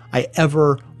if I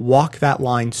ever walk that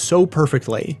line so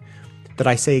perfectly that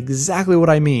I say exactly what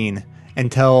I mean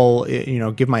and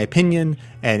give my opinion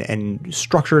and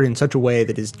structure it in such a way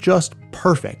that is just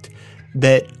perfect,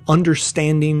 that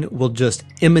understanding will just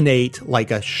emanate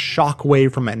like a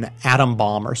shockwave from an atom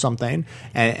bomb or something.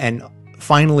 And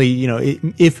finally,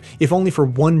 if only for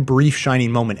one brief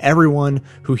shining moment, everyone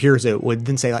who hears it would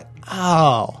then say like,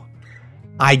 oh,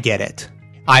 I get it.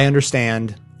 I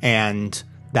understand. And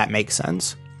that makes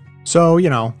sense. So,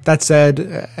 that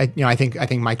said, I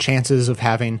think my chances of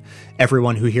having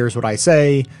everyone who hears what I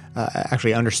say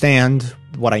actually understand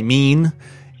what I mean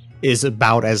is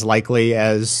about as likely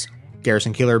as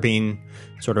Garrison Keillor being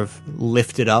sort of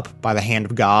lifted up by the hand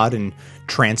of God and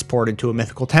transported to a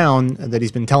mythical town that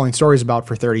he's been telling stories about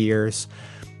for 30 years.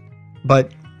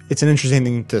 But it's an interesting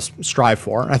thing to strive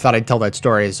for. I thought I'd tell that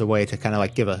story as a way to kind of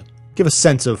like give a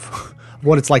sense of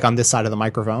what it's like on this side of the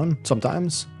microphone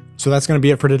sometimes. So that's going to be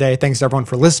it for today. Thanks to everyone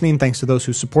for listening. Thanks to those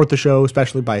who support the show,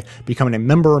 especially by becoming a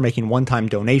member or making one-time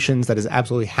donations. That is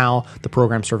absolutely how the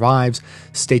program survives.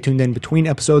 Stay tuned in between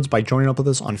episodes by joining up with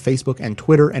us on Facebook and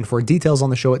Twitter. And for details on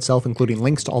the show itself, including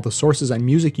links to all the sources and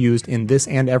music used in this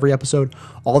and every episode,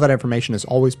 all that information is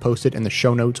always posted in the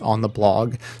show notes on the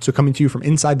blog. So coming to you from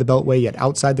inside the Beltway, yet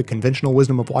outside the conventional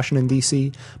wisdom of Washington,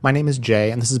 D.C., my name is Jay,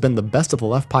 and this has been the Best of the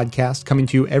Left podcast, coming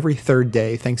to you every third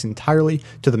day, thanks entirely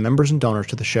to the members and donors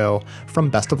to the show from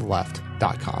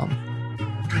bestoftheleft.com.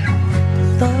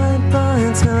 Thought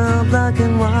lines now black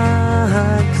and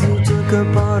white, 'cause you took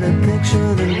apart a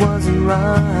picture that wasn't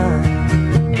right.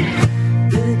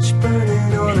 Pitch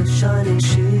burning on a shining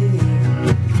sheet,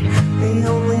 the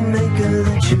only maker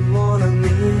that you wanna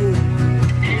meet.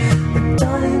 A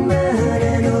dying man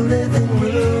in a living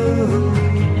room,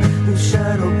 whose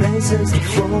shadow paces the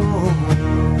floor.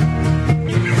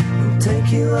 Will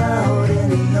take you out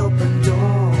any open door.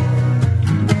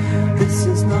 This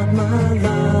is not my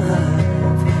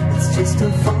life, it's just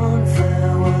a fond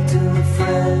farewell to a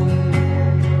friend.